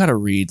 I got to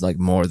read like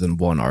more than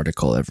one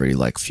article every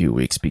like few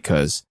weeks,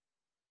 because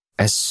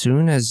as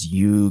soon as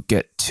you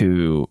get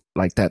to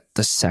like the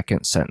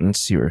second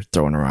sentence, you're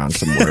throwing around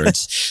some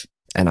words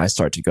and I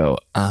start to go,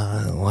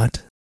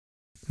 what?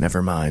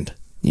 Never mind.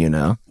 You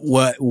know,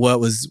 what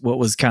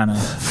was kind of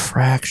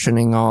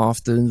fractioning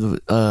off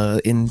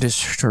the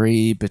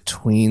industry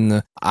between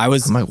the. I'm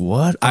like,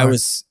 what? I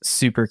was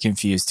super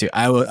confused too.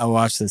 I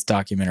watched this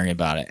documentary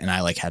about it, and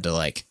I like had to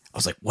like. I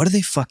was like, what are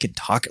they fucking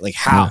talking? Like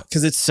how?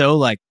 Because it's so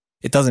like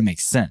it doesn't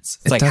make sense.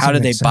 It's like, how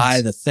did they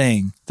buy the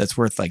thing that's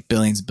worth like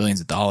billions and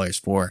billions of dollars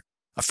for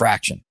a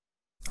fraction?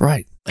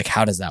 Right. Like,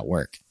 how does that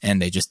work? And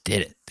they just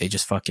did it. They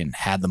just fucking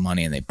had the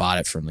money and they bought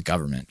it from the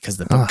government because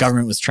the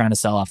government was trying to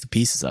sell off the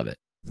pieces of it.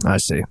 I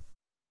see.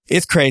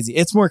 It's crazy.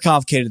 It's more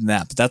complicated than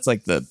that, but that's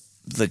like the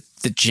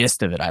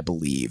gist of it, I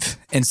believe.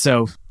 And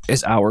so,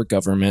 is our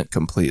government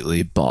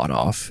completely bought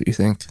off, you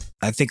think?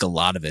 I think a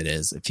lot of it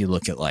is. If you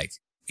look at like,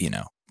 you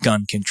know,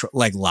 gun control,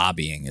 like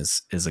lobbying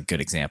is a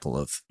good example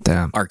of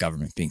our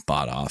government being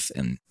bought off.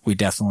 And we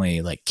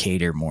definitely like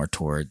cater more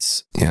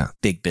towards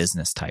big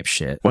business type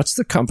shit. What's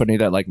the company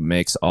that like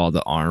makes all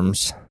the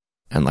arms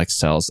and like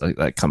sells, like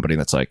that company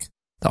that's like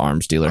the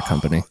arms dealer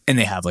company? And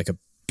they have like a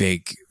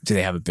big, do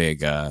they have a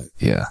big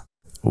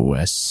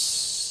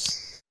West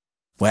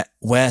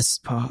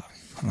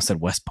I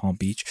said West Palm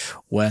Beach.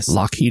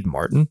 Lockheed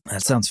Martin?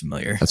 That sounds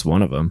familiar. That's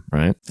one of them,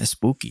 right? That's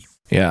spooky.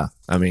 Yeah.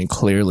 I mean,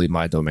 clearly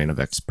my domain of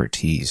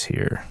expertise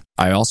here.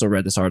 I also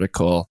read this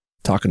article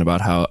talking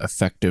about how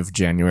effective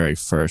January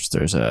 1st,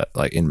 there's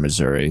in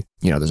Missouri,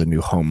 there's a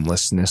new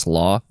homelessness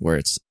law where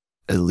it's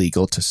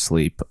illegal to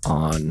sleep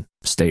on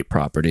state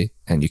property,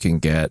 and you can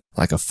get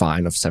like a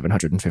fine of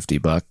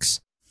 $750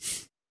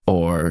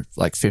 or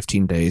like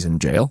 15 days in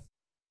jail.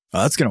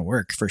 Oh, that's going to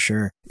work for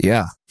sure.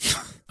 Yeah.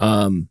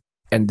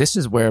 And this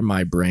is where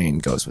my brain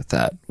goes with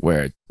that,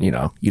 where, you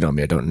know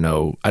me, I don't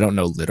know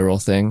literal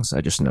things.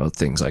 I just know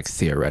things like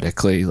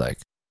theoretically, like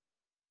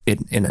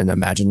in an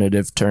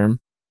imaginative term.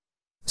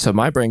 So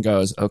my brain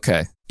goes,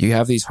 okay, you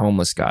have these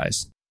homeless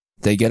guys.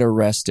 They get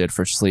arrested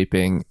for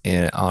sleeping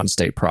on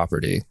state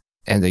property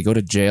and they go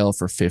to jail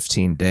for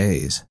 15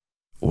 days.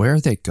 Where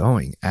are they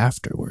going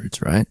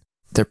afterwards, right?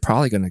 They're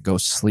probably going to go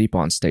sleep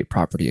on state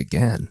property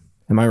again.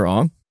 Am I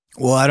wrong?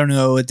 Well, I don't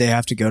know. Would they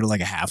have to go to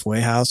like a halfway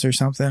house or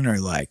something,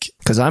 or like?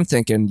 Because I'm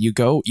thinking you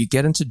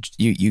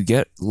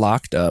get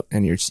locked up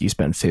and you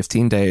spend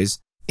 15 days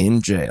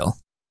in jail,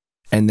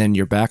 and then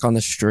you're back on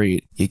the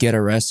street. You get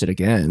arrested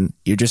again.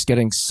 You're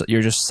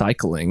just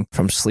cycling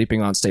from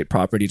sleeping on state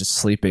property to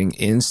sleeping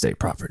in state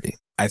property.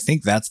 I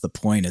think that's the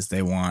point. Is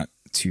they want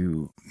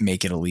to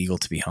make it illegal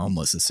to be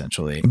homeless,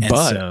 essentially.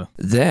 But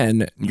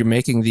then you're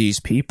making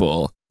these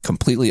people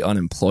completely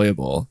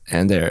unemployable,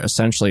 and they're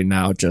essentially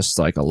now just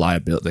like a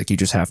liability. Like you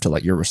just have to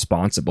you're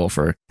responsible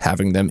for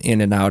having them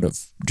in and out of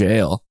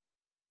jail.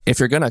 If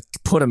you're going to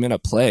put them in a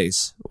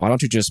place, why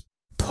don't you just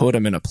put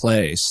them in a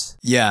place?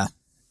 Yeah.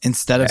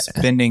 Instead of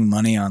spending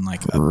money on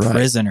like a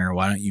prisoner,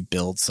 why don't you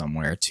build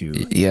somewhere to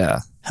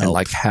help? And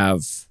like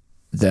have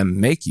them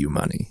make you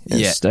money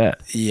instead.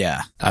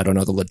 Yeah. I don't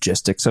know the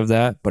logistics of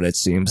that, but it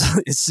seems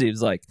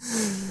like,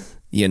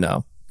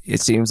 it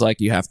seems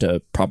like you have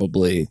to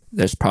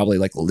there's probably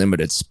like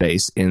limited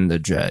space in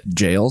the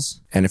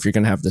jails. And if you're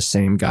going to have the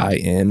same guy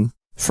in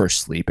for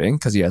sleeping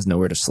because he has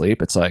nowhere to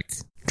sleep, it's like,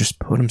 just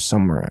put him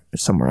somewhere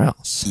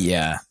else.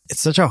 Yeah.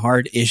 It's such a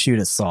hard issue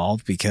to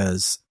solve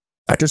because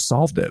I just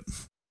solved it.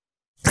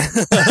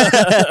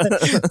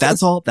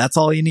 That's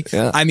all you need.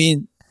 Yeah. I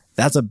mean,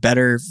 that's a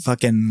better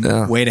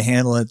fucking way to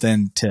handle it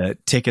than to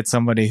ticket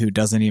somebody who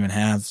doesn't even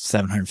have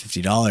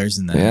 $750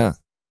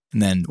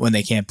 and then when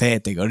they can't pay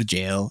it, they go to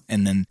jail,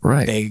 and then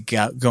they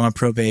go on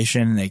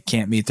probation and they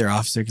can't meet their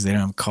officer because they don't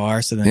have a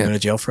car, so then they go to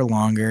jail for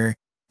longer,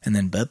 and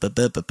then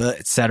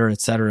et cetera,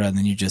 and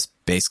then you just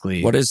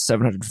basically... What is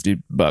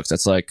 $750?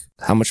 That's like,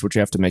 how much would you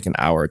have to make an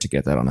hour to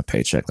get that on a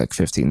paycheck? Like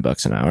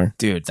 $15 an hour?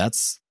 Dude,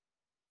 that's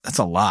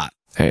a lot.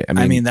 Hey,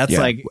 I mean that's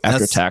like...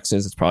 After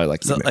taxes, it's probably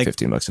like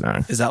 $15 an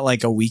hour. Is that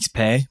like a week's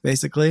pay,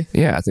 basically?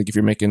 Yeah, I think if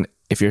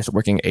you're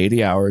working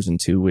 80 hours in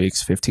 2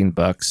 weeks,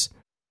 $15...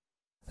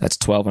 That's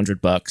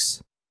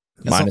 $1,200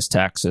 minus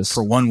taxes.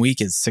 For 1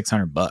 week is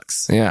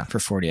 $600. Yeah, for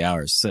 40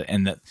 hours.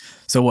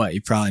 So what?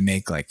 You probably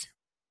make like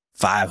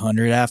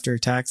 $500 after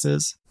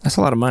taxes. That's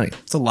a lot of money.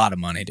 It's a lot of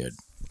money, dude.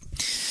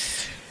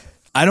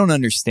 I don't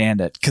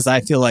understand it because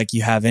I feel like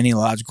you have any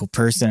logical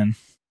person.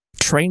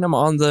 Train them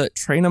on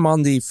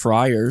the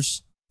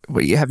fryers.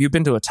 Wait, have you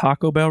been to a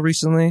Taco Bell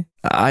recently?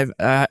 I've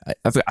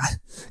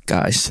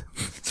guys.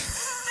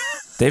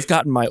 They've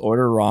gotten my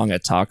order wrong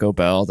at Taco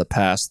Bell the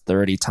past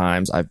 30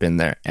 times I've been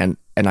there. And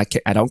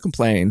I don't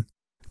complain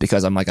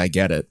because I'm like, I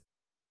get it.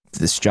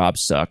 This job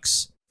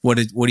sucks. What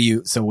do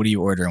you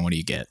order and what do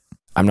you get?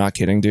 I'm not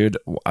kidding, dude.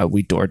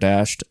 We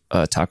DoorDashed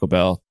Taco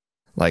Bell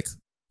like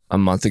a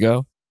month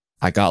ago.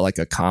 I got like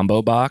a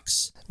combo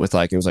box with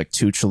it was like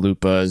 2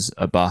 chalupas,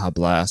 a Baja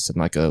Blast, and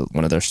like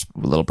one of their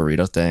little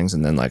burrito things.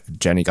 And then like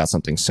Jenny got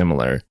something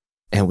similar.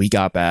 And we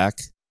got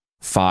back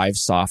 5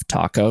 soft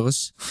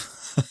tacos.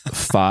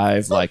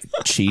 5 like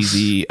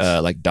cheesy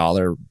like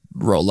dollar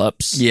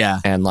roll-ups,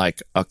 and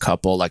like a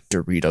couple like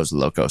Doritos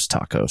Locos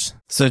tacos.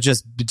 So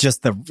just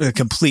the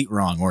complete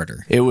wrong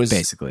order. It was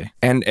basically,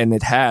 and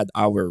it had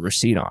our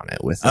receipt on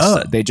it with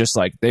they just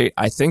like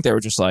I think they were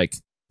just like,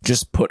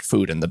 just put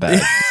food in the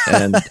bag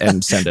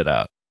and send it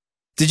out.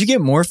 Did you get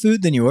more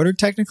food than you ordered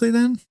technically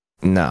then?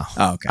 No.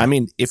 Oh, okay. I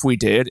mean, if we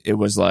did, it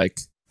was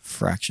like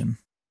fraction.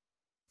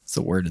 It's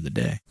the word of the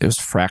day. It was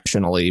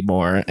fractionally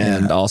more,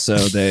 and also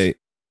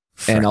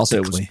and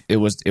also it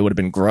would have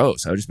been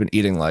gross. I've just been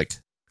eating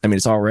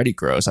it's already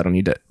gross. I don't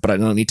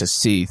need to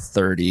see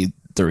 30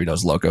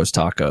 Doritos Locos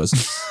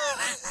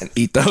tacos and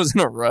eat those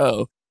in a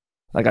row.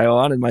 Like I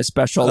wanted my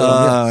special little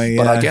meal.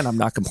 Yeah. But again, I'm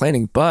not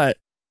complaining, but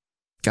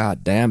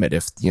God damn it.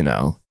 If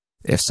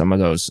some of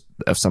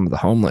the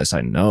homeless,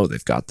 I know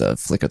they've got the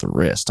flick of the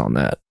wrist on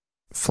that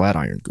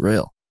Flatiron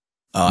grill.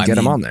 Get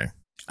them on there.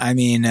 I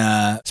mean,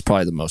 it's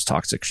probably the most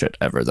toxic shit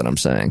ever that I'm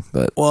saying,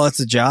 but it's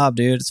a job,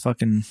 dude. It's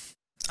fucking,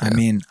 I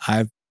mean,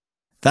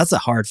 that's a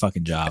hard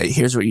fucking job.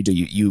 Here's what you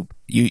do.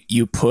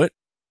 You put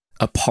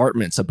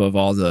apartments above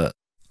all the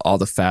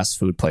fast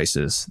food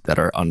places that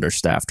are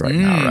understaffed right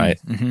now, right?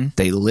 Mm-hmm.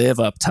 They live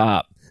up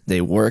top. They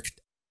work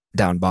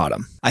down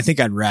bottom. I think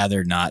I'd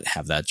rather not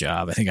have that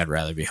job. I think I'd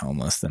rather be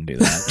homeless than do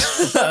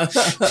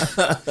that.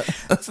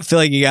 I feel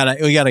like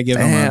we gotta give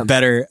them a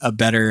better.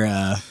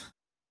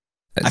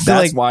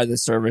 That's why the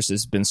service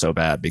has been so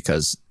bad,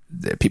 because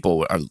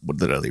people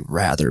would literally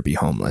rather be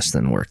homeless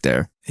than work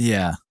there.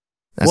 Yeah.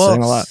 That's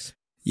saying a lot.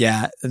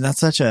 Yeah, that's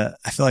such a.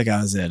 I feel like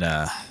I was at.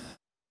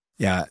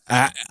 Yeah,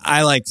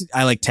 I like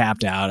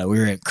tapped out. We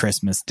were at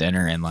Christmas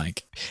dinner and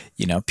like,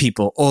 you know,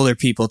 older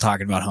people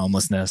talking about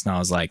homelessness, and I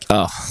was like,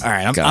 oh, all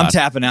right, I'm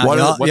tapping out.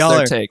 What's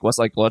their take? What's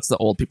the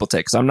old people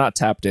take? Because I'm not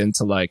tapped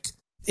into like.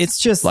 It's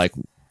just like,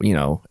 you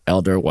know,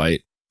 elder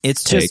white.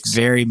 It's takes. Just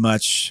very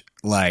much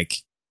like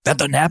that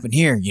doesn't happen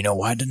here. You know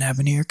why it doesn't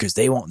happen here? Because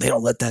they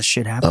don't let that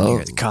shit happen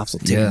here. The cops will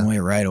take them away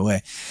right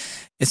away.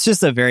 It's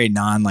just a very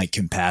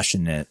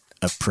compassionate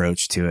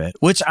approach to it,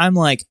 which I'm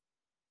like,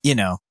 you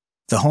know,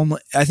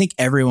 I think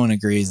everyone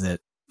agrees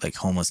that like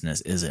homelessness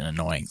is an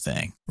annoying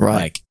thing. Right.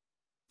 Like,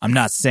 I'm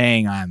not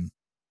saying I'm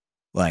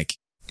like,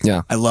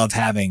 I love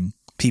having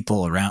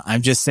people around.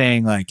 I'm just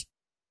saying like,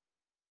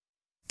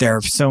 there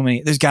are so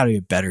many, there's got to be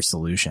a better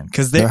solution.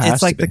 Because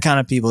it's like the kind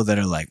of people that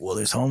are like, well,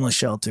 there's homeless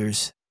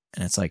shelters.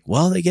 And it's like,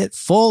 well, they get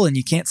full and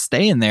you can't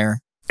stay in there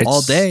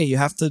all day. You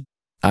have to,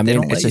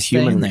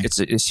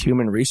 it's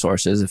human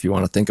resources if you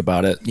want to think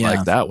about it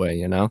like that way,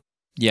 you know?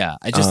 Yeah.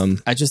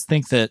 I just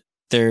think that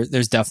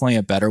there's definitely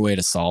a better way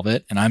to solve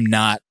it. And I'm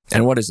not.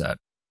 And what is that?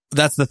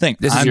 That's the thing.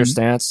 This is your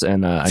stance,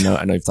 and I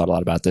know you've thought a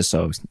lot about this,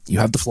 so you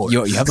have the floor.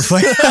 You have the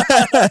floor.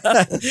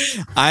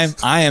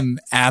 I am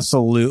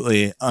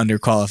absolutely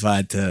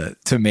underqualified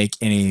to make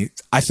any.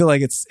 I feel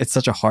like it's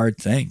such a hard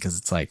thing because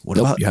it's like, what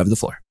about you have the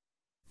floor,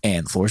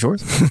 and the floor is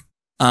yours.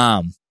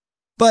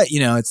 But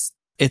you know,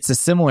 it's a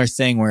similar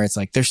thing where it's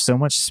like there's so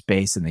much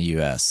space in the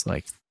U.S.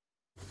 Like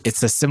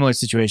it's a similar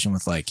situation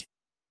with like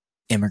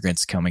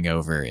immigrants coming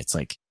over. It's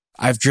like.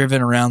 I've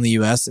driven around the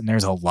US and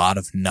there's a lot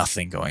of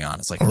nothing going on.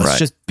 It's like, let's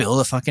just build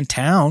a fucking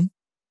town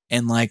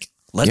and like,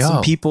 let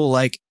some people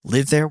like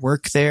live there,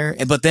 work there.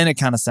 But then it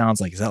kind of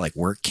sounds like, is that like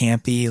work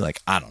campy? Like,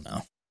 I don't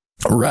know.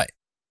 Right.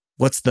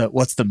 What's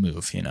the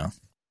move, you know?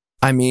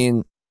 I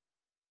mean,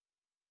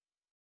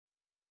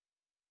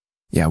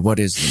 yeah, what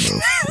is the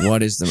move?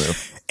 What is the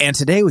move? And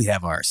today we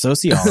have our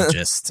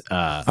sociologist,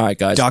 all right,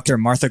 guys. Dr.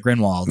 Martha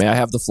Grunwald. May I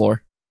have the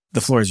floor?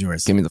 The floor is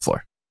yours. Give me the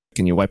floor.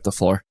 Can you wipe the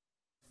floor?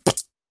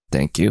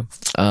 Thank you.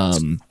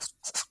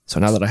 So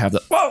now that I have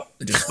I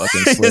just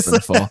fucking slip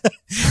and fall.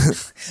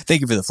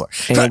 Thank you for the floor.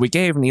 And we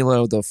gave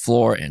Nilo the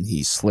floor and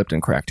he slipped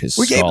and cracked his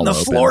skull open. We gave him the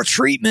floor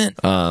treatment.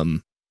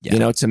 You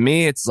know, to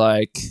me, it's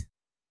like,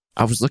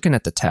 I was looking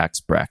at the tax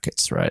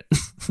brackets, right?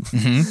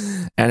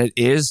 Mm-hmm. And it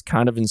is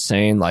kind of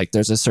insane. Like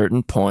there's a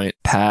certain point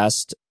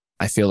past,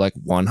 I feel like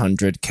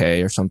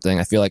 100K or something.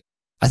 I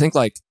think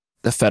like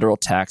the federal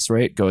tax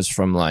rate goes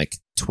from like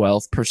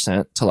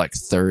 12% to like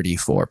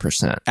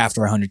 34%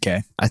 after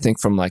 100K. I think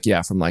from like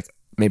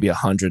maybe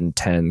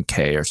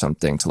 110K or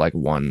something to like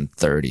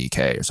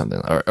 130K or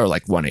something, or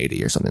like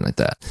 180 or something like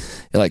that.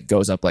 It like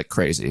goes up like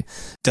crazy.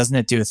 Doesn't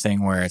it do a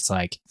thing where it's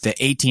like the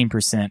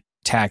 18%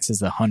 taxes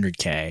the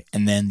 100K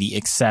and then the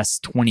excess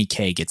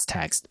 20K gets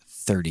taxed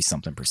 30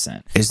 something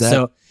 %? Is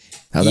that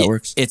how that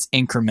works? It's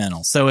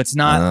incremental. So it's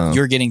not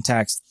you're getting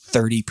taxed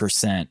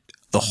 30%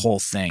 the whole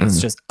thing.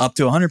 It's just up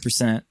to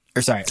 100%,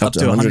 or sorry, up to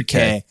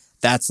 100K.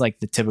 That's like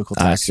the typical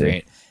tax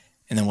rate.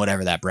 And then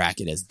whatever that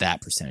bracket is,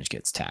 that percentage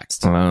gets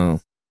taxed. Oh,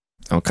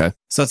 okay.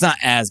 So it's not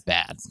as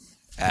bad.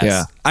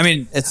 I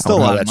mean, it's still a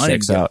lot of money,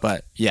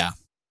 but yeah.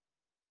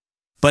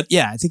 But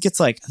yeah, I think if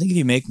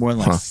you make more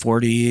than like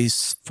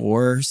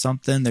 44 or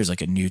something, there's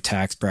like a new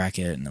tax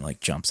bracket and it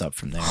like jumps up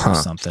from there or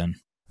something.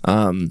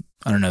 I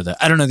don't know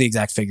the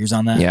exact figures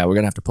on that. Yeah, we're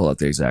going to have to pull out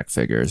the exact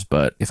figures,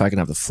 but if I can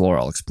have the floor,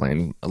 I'll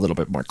explain a little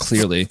bit more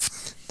clearly.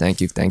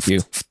 Thank you.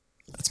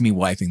 That's me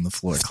wiping the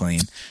floor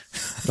clean.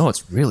 No,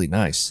 it's really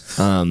nice.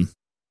 I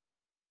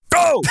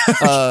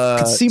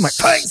can see my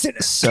fangs in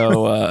it.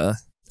 So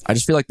I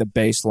just feel like the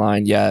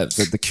baseline,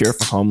 the cure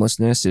for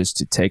homelessness is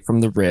to take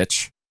from the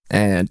rich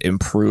and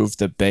improve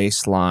the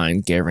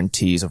baseline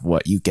guarantees of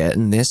what you get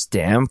in this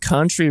damn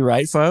country,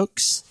 right,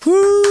 folks?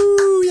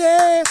 Woo,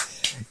 yeah.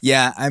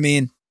 Yeah, I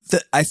mean,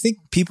 I think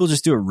people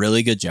just do a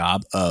really good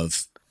job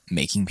of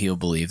making people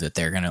believe that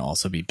they're going to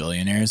also be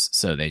billionaires,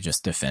 so they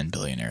just defend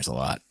billionaires a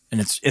lot. And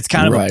it's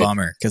kind of a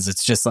bummer because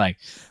it's just like,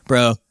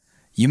 bro,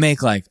 you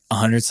make like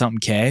 100-something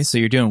K, so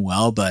you're doing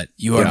well, but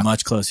you are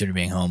much closer to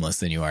being homeless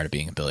than you are to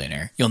being a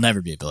billionaire. You'll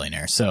never be a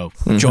billionaire. So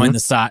join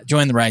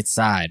the right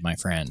side, my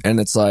friend. And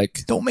it's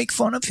like, don't make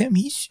fun of him.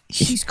 He's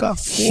got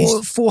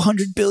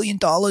 $400 billion.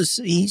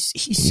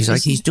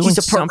 He's doing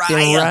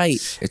something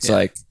right. It's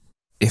like,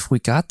 if we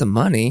got the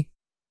money,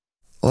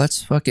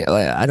 let's fucking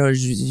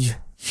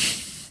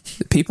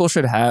people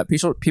should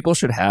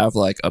have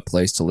like a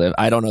place to live.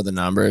 I don't know the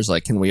numbers.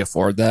 Like, can we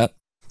afford that?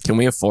 Can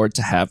we afford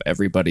to have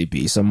everybody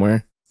be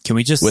somewhere? Can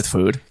we just with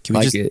food?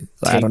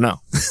 I don't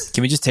know.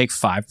 Can we just take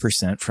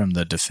 5% from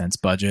the defense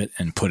budget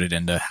and put it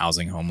into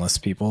housing homeless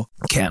people?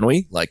 Can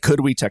we? Like,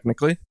 could we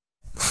technically?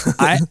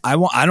 I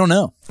don't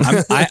know.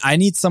 I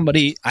need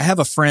somebody. I have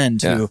a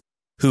friend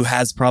who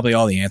has probably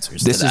all the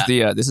answers. This is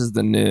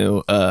the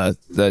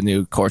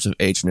new course of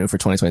HNU for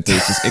 2023.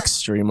 It's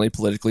extremely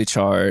politically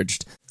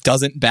charged.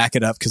 Doesn't back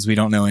it up because we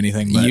don't know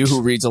anything. Much. You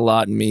who reads a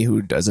lot and me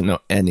who doesn't know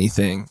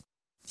anything.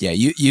 Yeah,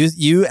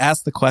 you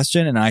ask the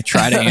question and I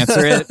try to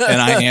answer it,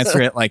 and I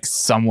answer it like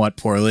somewhat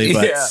poorly,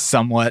 but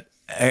somewhat.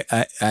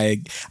 I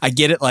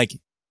get it like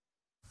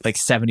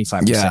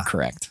 75%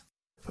 correct.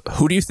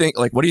 Who do you think?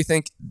 Like, what do you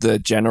think the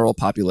general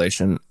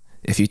population,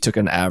 if you took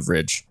an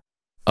average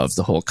of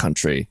the whole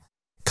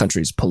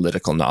country's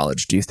political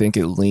knowledge, do you think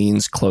it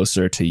leans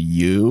closer to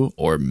you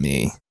or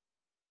me?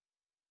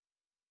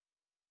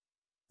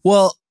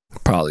 Well,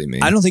 probably me.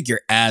 I don't think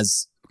you're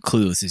as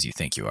clueless as you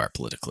think you are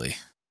politically.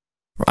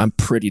 I'm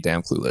pretty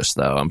damn clueless,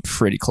 though. I'm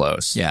pretty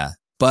close. Yeah.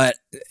 But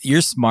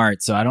you're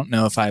smart, so I don't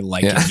know if I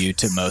liken you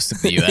to most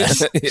of the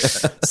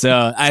U.S.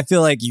 So I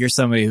feel like you're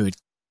somebody who would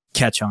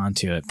catch on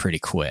to it pretty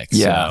quick.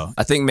 Yeah. So.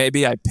 I think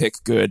maybe I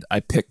pick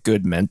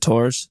good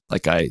mentors.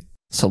 Like, I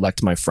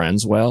select my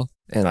friends well,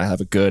 and I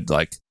have a good,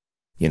 like,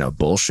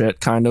 bullshit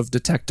kind of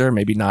detector.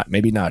 Maybe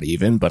not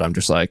even, but I'm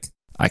just like,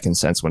 I can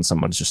sense when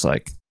someone's just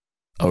like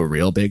a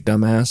real big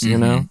dumbass, you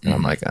know? And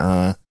I'm like,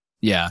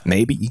 yeah,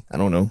 maybe. I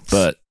don't know.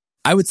 But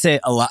I would say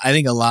I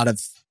think a lot of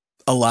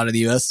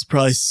the US is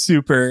probably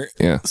super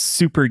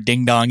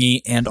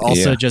ding-dongy and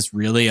also just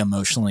really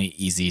emotionally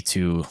easy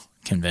to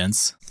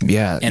convince.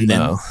 Yeah. And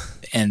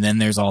then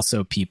there's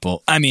also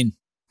people, I mean,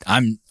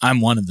 I'm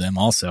one of them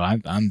also.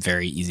 I'm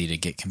very easy to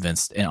get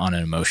convinced on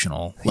an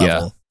emotional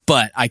level. Yeah.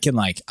 But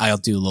I'll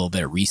do a little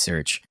bit of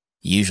research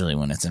usually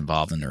when it's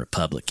involved in the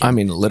Republican. I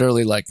mean,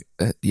 literally, like,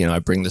 I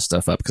bring this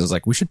stuff up because,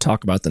 like, we should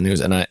talk about the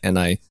news. And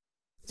I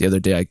the other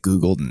day I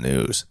Googled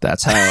news.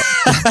 That's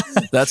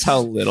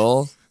how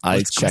little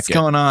I check what's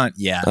going on.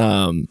 Yeah.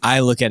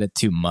 I look at it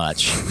too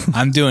much.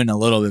 I'm doing a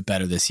little bit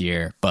better this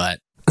year, but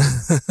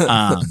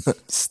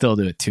still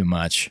do it too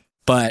much.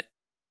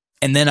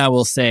 And then I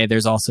will say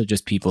there's also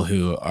just people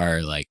who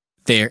are like,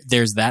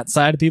 there's that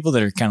side of people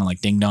that are kind of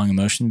like ding dong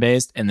emotion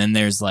based. And then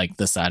there's like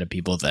the side of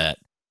people that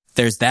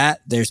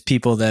there's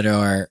people that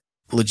are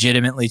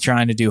legitimately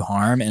trying to do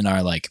harm and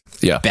are like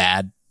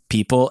bad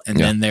people. And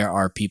then there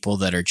are people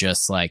that are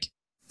just like,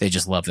 they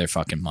just love their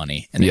fucking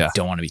money and they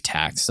don't want to be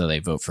taxed. So they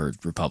vote for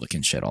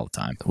Republican shit all the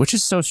time, which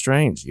is so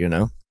strange.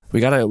 We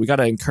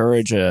gotta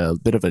encourage a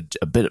bit of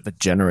a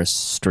generous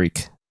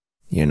streak.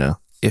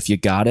 If you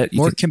got it,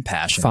 more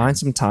compassion, find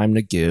some time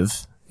to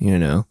give.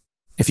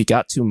 If you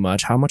got too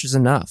much, how much is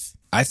enough?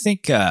 I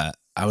think I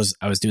was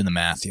doing the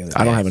math the other day.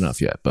 I don't have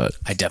enough yet, but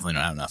I definitely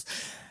don't have enough.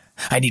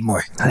 I need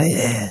more.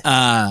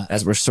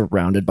 As we're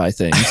surrounded by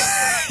things.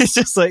 It's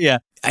just like,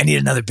 I need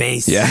another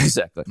bass. Yeah,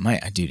 exactly.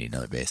 I do need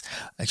another bass.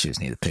 I actually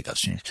just need the pickups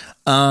changed.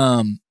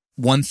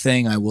 One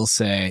thing I will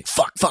say,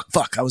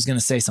 fuck. I was going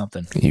to say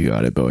something. You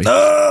got it, Bowie.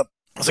 What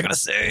was I going to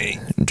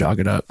say? Jog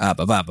it up.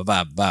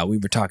 We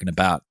were talking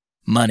about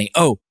money.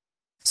 Oh,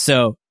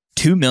 so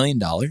 $2 million.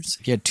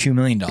 If you had $2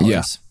 million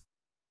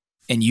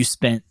and you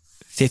spent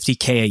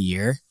 $50K a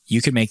year,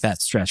 you could make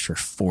that stretch for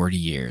 40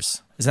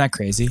 years. Isn't that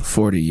crazy?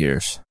 40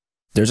 years.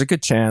 There's a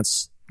good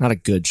chance, not a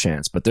good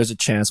chance, but there's a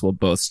chance we'll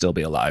both still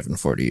be alive in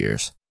 40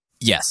 years.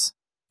 Yes.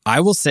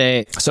 I will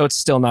say... So it's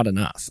still not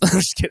enough. I'm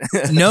just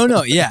kidding.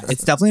 No. Yeah.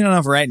 It's definitely not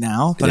enough right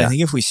now, but I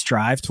think if we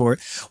strive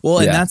toward... Well,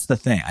 and that's the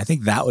thing. I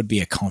think that would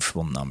be a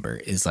comfortable number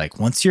is like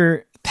once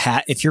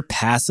if you're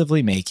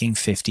passively making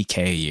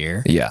 $50K a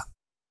year... Yeah.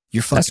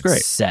 You're fucking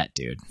set,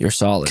 dude. You're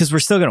solid. Because we're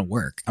still going to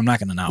work. I'm not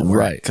going to not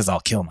work because I'll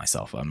kill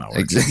myself if I'm not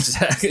working.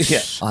 Exactly.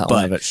 Yeah. I'll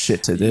have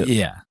shit to do.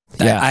 Yeah.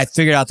 I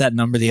figured out that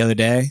number the other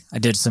day. I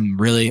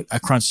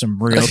crunched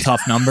some real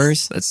tough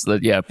numbers. Pull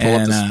up the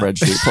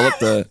spreadsheet. Pull up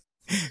the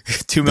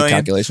 2 million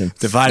calculation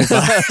divided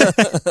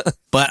by.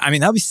 But I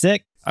mean, that'd be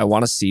sick. I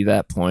want to see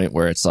that point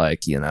where it's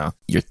like, you're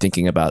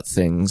thinking about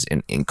things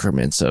in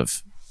increments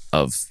of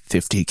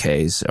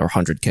 50Ks or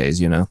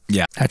 100Ks,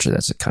 Yeah. Actually,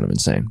 that's kind of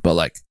insane. But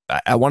like,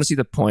 I want to see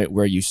the point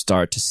where you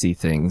start to see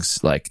things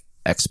like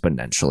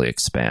exponentially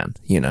expand,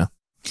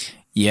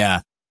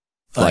 Yeah.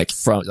 Like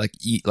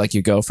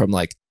you go from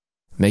like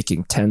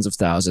making tens of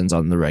thousands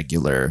on the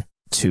regular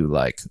to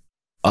like,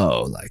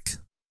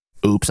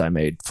 oops, I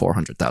made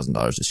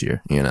 $400,000 this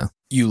year,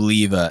 You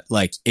leave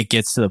it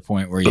gets to the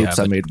point where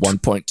I made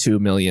 1.2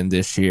 million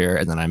this year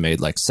and then I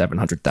made like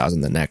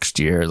 700,000 the next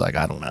year. Like,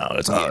 I don't know.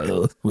 It's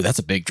Ooh, that's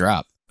a big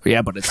drop.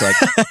 Yeah, but it's like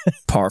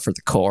par for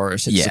the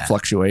course. It's a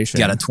fluctuation.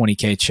 You got a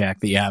 $20K check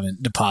that you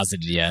haven't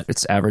deposited yet.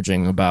 It's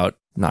averaging about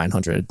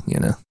 900,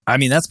 I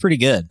mean, that's pretty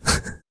good.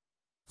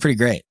 Pretty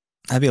great.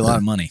 That'd be a lot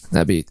of money.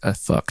 That'd be a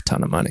fuck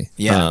ton of money.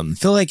 Yeah. I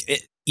feel like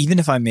even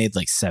if I made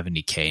like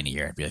 70K in a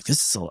year, I'd be like,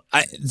 this is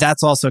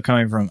that's also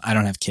coming from, I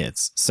don't have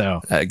kids. So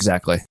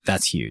exactly.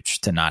 That's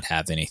huge to not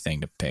have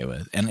anything to pay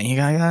with. And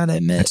I gotta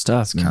admit, it's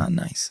tough. It's kind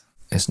of nice.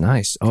 It's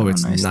nice. Oh,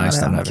 it's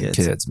nice not having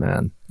kids,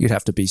 man. You'd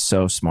have to be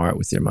so smart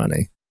with your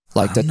money.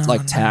 Like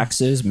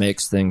taxes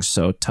makes things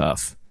so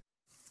tough.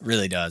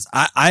 Really does.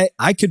 I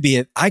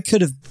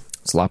could have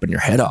slopping your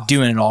head off.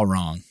 Doing it all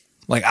wrong.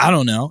 Like, I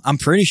don't know. I'm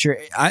pretty sure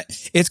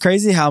it's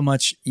crazy how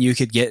much you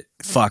could get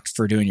fucked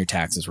for doing your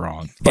taxes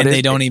wrong. But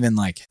they don't even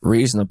like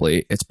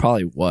reasonably, it's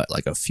probably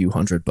like a few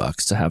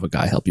 $100 to have a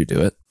guy help you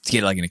do it. To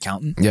get like an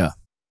accountant? Yeah.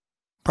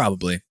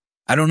 Probably.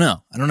 I don't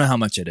know. I don't know how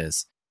much it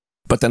is.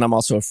 But then I'm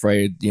also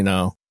afraid,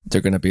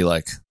 they're going to be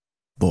like,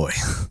 boy,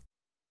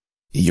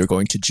 you're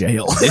going to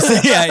jail.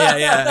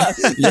 Yeah.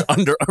 You're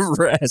under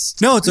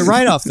arrest. No, it's a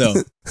write-off, though.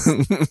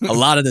 A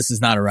lot of this is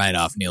not a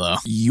write-off, Nilo.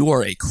 You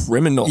are a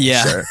criminal,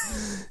 sir.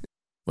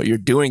 What you're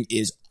doing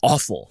is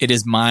awful. It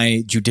is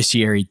my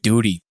judiciary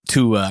duty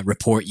to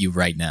report you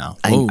right now.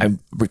 I'm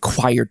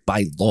required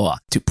by law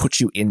to put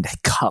you in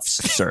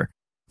cuffs, sir.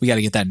 We got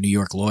to get that New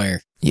York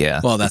lawyer.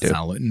 Yeah. Well, that's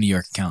not a New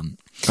York accountant.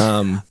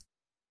 I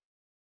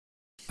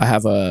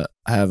have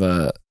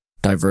a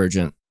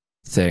divergent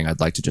thing I'd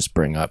like to just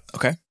bring up.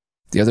 Okay.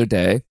 The other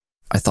day,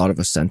 I thought of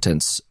a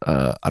sentence.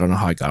 I don't know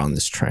how I got on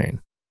this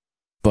train,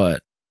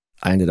 but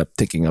I ended up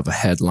thinking of a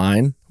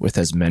headline with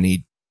as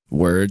many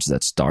words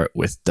that start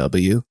with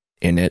W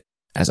in it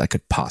as I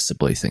could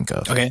possibly think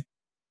of. Okay.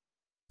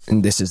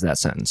 And this is that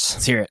sentence.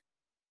 Let's hear it.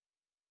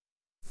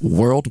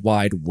 World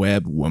Wide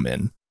Web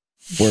woman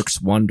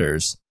works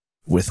wonders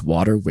with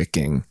water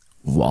wicking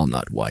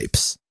walnut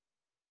wipes.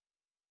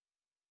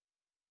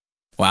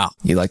 Wow.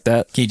 You like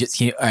that? All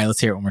right, let's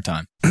hear it one more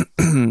time.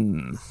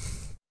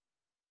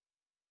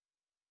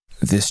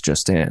 This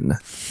just in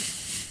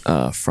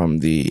from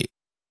the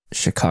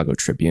Chicago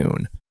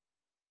Tribune.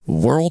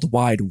 World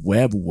Wide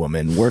Web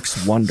woman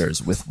works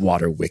wonders with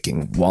water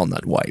wicking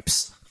walnut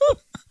wipes.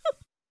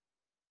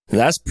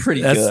 That's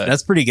pretty good.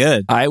 That's pretty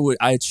good.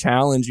 I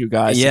challenge you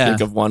guys to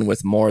think of one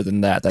with more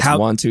than that. That's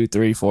 1, 2,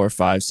 3, 4,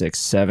 5, 6,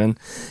 7.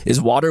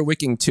 Is water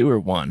wicking 2 or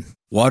 1?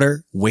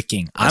 Water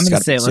wicking. I'm going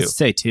to say, let's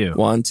say 2.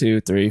 1,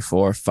 2, 3,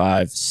 4,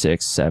 5,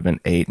 6, 7,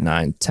 8,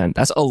 9, 10.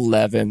 That's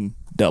 11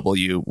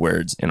 W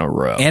words in a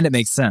row. And it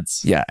makes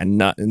sense. Yeah,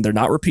 and they're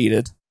not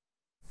repeated.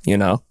 You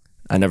know,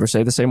 I never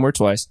say the same word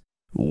twice.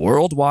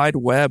 World Wide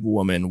Web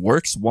woman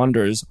works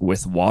wonders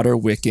with water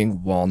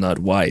wicking walnut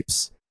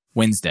wipes.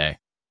 Wednesday.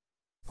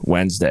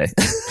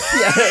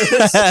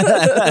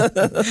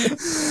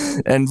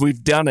 And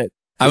we've done it.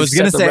 I was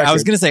gonna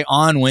say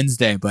on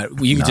Wednesday,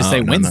 but you could just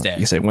say Wednesday. No.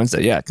 You say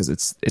Wednesday, yeah, because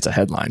it's a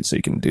headline, so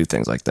you can do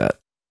things like that.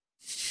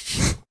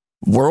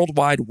 World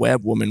Wide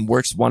Web woman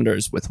works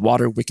wonders with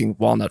water wicking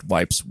walnut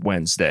wipes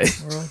Wednesday.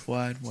 World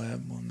Wide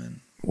Web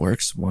woman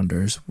works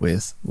wonders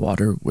with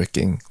water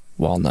wicking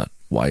walnut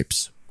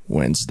wipes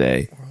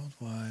Wednesday.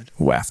 Worldwide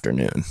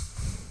afternoon.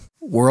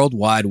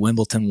 Worldwide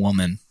Wimbledon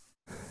woman.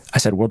 I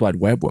said World Wide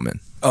Web woman.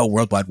 Oh,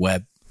 World Wide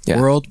Web. Yeah.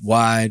 World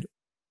Wide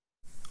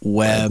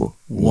Web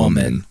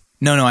woman.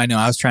 No, I know.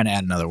 I was trying to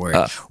add another word.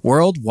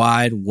 World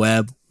Wide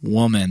Web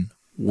woman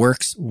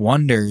works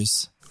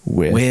wonders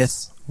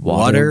with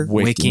water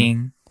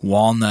wicking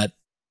walnut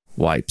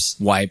wipes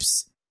Wednesday.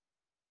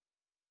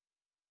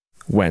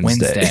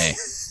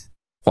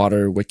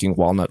 Water wicking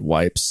walnut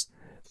wipes.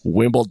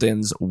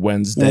 Wimbledon's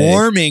Wednesday.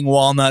 Warming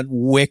walnut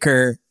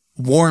wicker.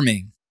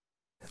 Warming.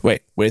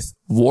 Wait, with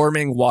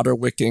warming water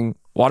wicking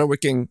water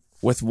wicking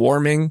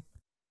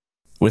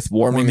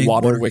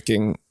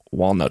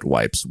walnut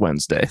wipes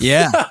Wednesday.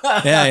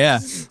 Yeah.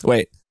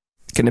 Wait,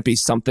 can it be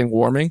something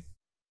warming?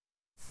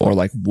 Or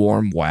like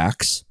warm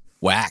wax?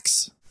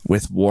 Wax.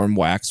 With warm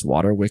wax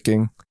water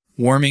wicking?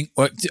 Warming.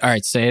 What? All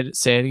right, say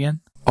it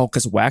again. Oh,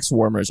 because wax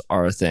warmers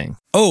are a thing.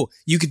 Oh,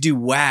 you could do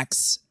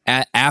wax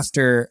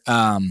after.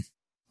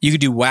 You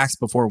could do wax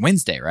before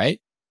Wednesday, right?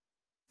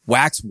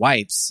 Wax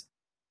wipes.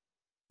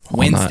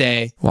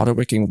 Wednesday. Water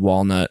wicking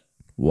walnut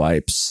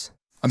wipes.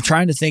 I'm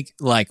trying to think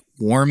like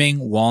warming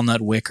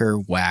walnut wicker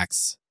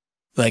wax.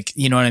 Like,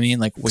 you know what I mean?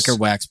 Like wicker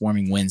wax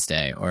warming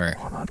Wednesday or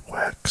walnut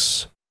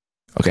wax.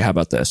 Okay, how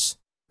about this?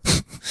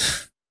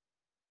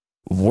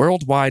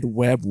 World Wide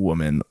Web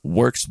woman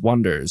works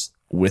wonders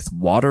with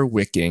water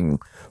wicking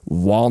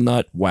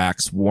walnut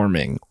wax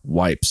warming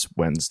wipes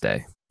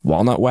Wednesday.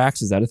 Walnut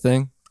wax, is that a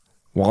thing?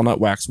 Walnut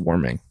wax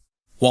warming.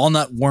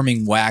 Walnut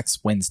warming wax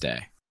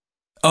Wednesday.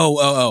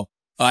 Oh,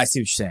 I see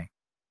what you're saying.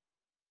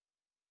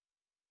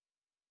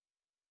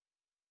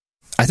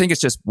 I think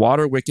it's just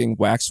water wicking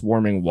wax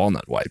warming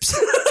walnut wipes.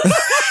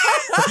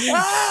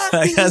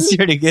 That's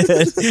pretty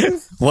good.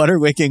 Water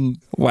wicking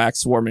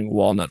wax warming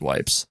walnut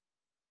wipes.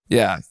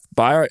 Yeah.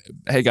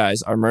 Hey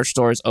guys, our merch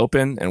store is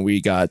open and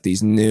we got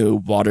these new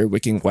water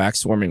wicking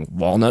wax warming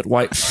walnut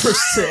wipes for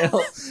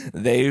sale.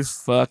 They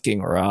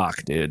fucking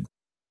rock, dude.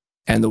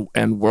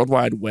 And World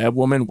Wide Web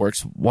woman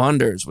works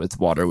wonders with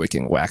water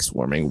wicking wax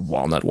warming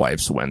walnut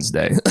wipes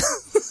Wednesday.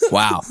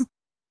 Wow.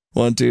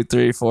 1, 2,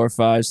 3, 4,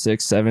 5,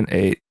 6, 7,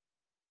 8,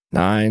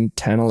 9,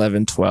 10,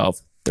 11,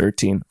 12,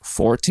 13,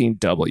 14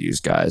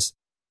 W's, guys.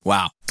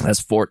 Wow.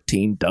 That's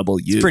 14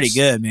 W's. It's pretty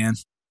good, man.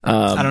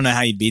 I don't know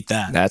how you beat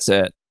that. That's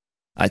it.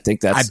 I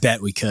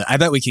bet we could. I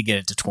bet we could get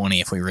it to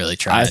 20 if we really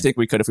tried. I think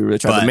we could if we really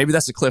tried. But maybe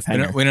that's a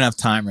cliffhanger. We don't have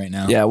time right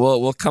now. Yeah,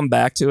 we'll come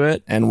back to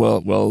it and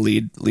we'll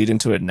lead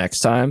into it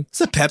next time.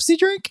 It's a Pepsi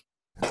drink?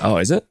 Oh,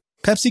 is it?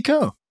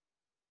 PepsiCo.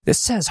 This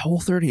says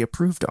Whole30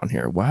 approved on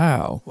here.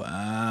 Wow.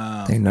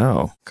 They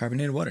know.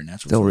 Carbonated water,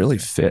 natural. They'll really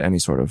fit any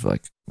sort of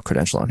like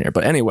credential on here.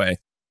 But anyway,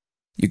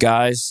 you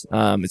guys,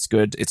 it's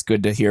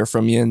good to hear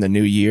from you in the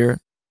new year.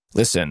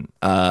 Listen,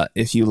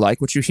 if you like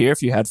what you hear,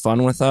 if you had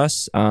fun with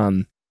us,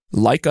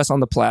 like us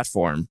on the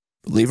platform,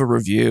 leave a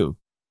review,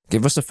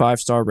 give us a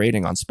 5-star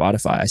rating on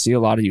Spotify. I see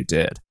a lot of you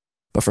did.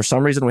 But for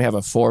some reason, we have a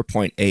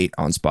 4.8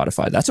 on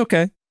Spotify. That's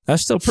okay.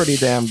 That's still pretty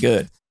damn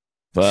good.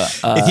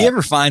 But if he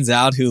ever finds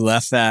out who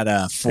left that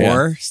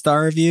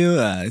 4-star review,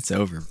 it's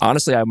over.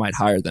 Honestly, I might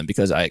hire them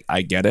because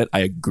I get it. I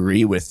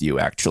agree with you,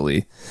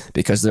 actually,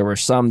 because there were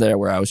some there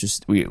where I was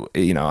just,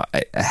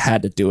 I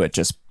had to do it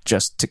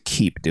just to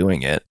keep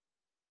doing it.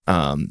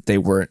 They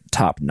weren't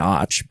top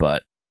notch,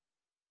 but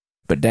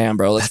damn,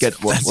 bro,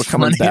 we're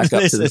coming back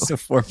up to this.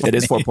 It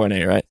is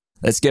 4.8, right?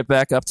 Let's get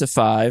back up to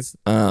 5.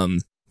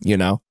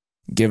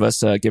 Give us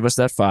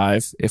that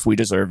 5 if we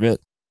deserve it.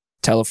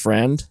 Tell a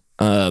friend.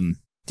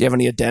 Do you have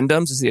any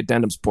addendums? This is the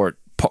addendums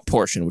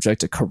portion. Would you like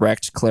to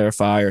correct,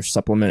 clarify, or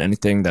supplement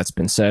anything that's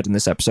been said in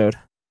this episode?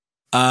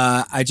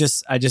 I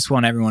just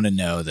want everyone to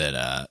know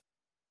that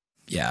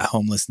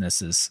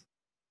homelessness is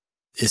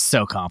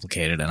so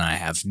complicated, and I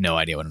have no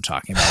idea what I'm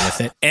talking about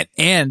with it.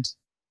 And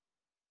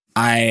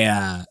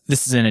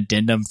this is an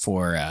addendum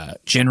for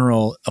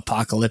general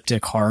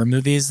apocalyptic horror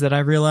movies that I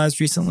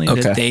realized recently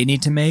that they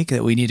need to make,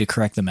 that we need to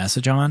correct the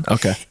message on.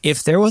 Okay.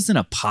 If there was an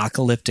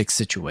apocalyptic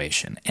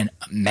situation and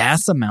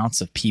mass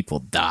amounts of people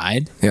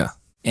died,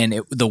 and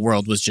the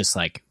world was just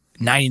like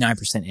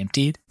 99%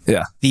 emptied,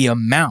 the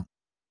amount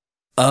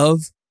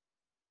of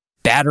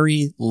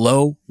battery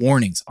low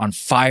warnings on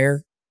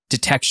fire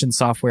detection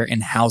software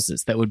in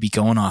houses that would be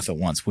going off at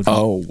once would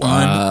be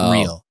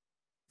unreal.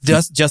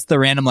 Just the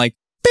random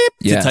beep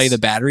to tell you the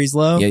battery's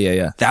low.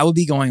 Yeah. That would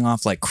be going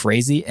off like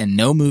crazy, and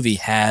no movie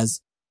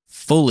has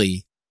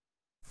fully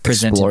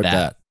presented explored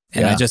that.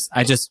 And I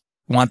just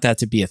want that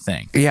to be a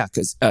thing. Yeah,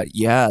 because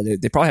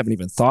they probably haven't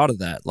even thought of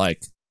that.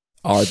 Like,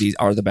 are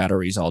the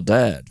batteries all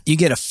dead? You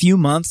get a few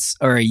months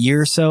or a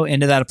year or so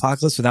into that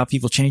apocalypse without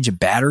people changing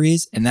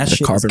batteries, and that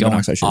shit is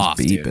going off,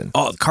 dude. Beeping.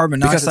 Oh, the carbon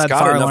monoxide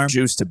fire alarm.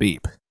 Juice to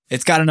beep.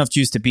 It's got enough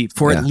juice to beep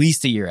for at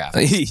least a year out.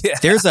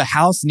 There's a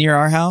house near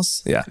our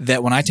house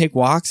that when I take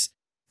walks,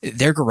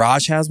 their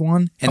garage has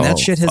one, and that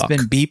shit has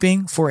been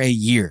beeping for a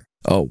year.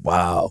 Oh,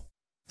 wow.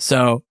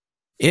 So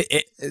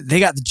they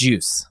got the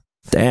juice.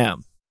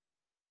 Damn.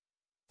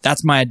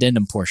 That's my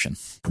addendum portion.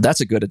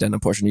 That's a good addendum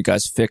portion. You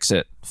guys fix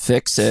it.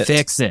 Fix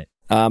it.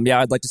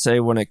 I'd like to say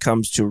when it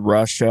comes to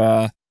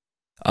Russia,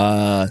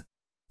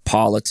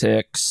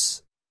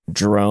 politics,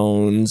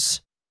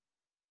 drones,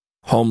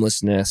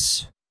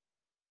 homelessness,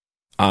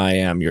 I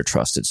am your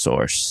trusted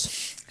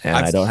source. And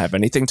I don't have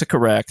anything to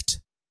correct.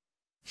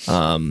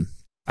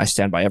 I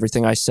stand by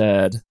everything I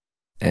said.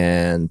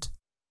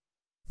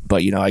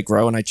 But I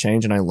grow and I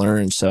change and I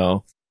learn.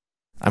 So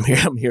I'm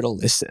here to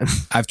listen.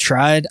 I've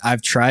tried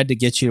to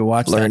get you to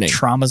watch that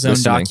Trauma Zone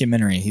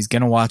documentary. He's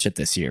going to watch it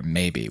this year,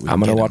 maybe. I'm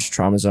going to watch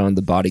Trauma Zone.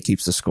 The Body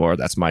Keeps the Score.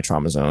 That's my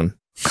Trauma Zone.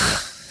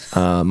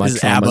 My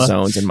trauma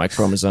zones and my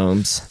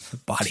chromosomes. The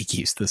body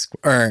keeps the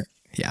score.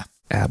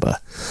 ABBA.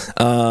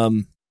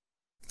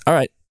 All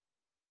right.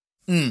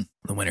 The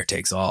winner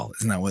takes all.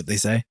 Isn't that what they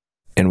say?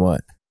 In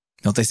what?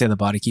 Don't they say the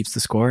body keeps the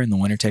score and the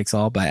winner takes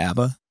all by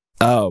ABBA?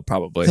 Oh,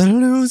 probably. God,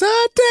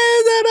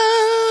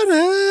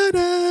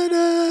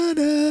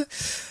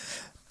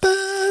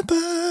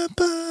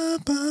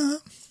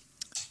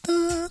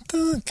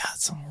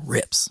 some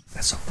rips.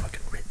 That's some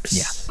fucking rips.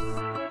 Yeah.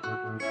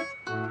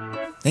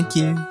 Thank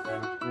you.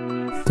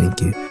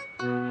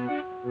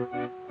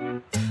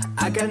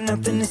 I got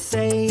nothing to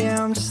say,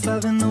 yeah, I'm just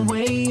loving the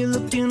way you're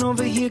looking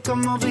over here.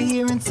 Come over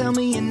here and tell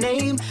me your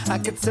name. I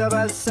could tell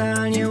by the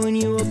sound, yeah, when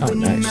you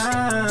open your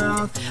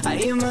mouth. I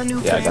hear my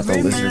new favorite I got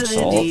the lizard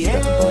salt. You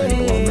got the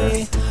blind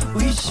below.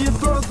 We should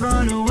both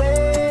run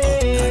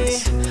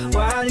away.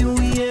 Why do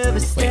we ever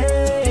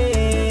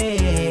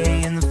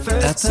stay in the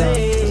first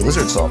place?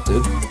 Lizard salt,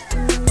 dude.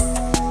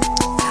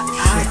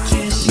 I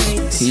can't shake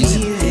the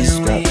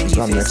He's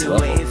on next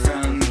level.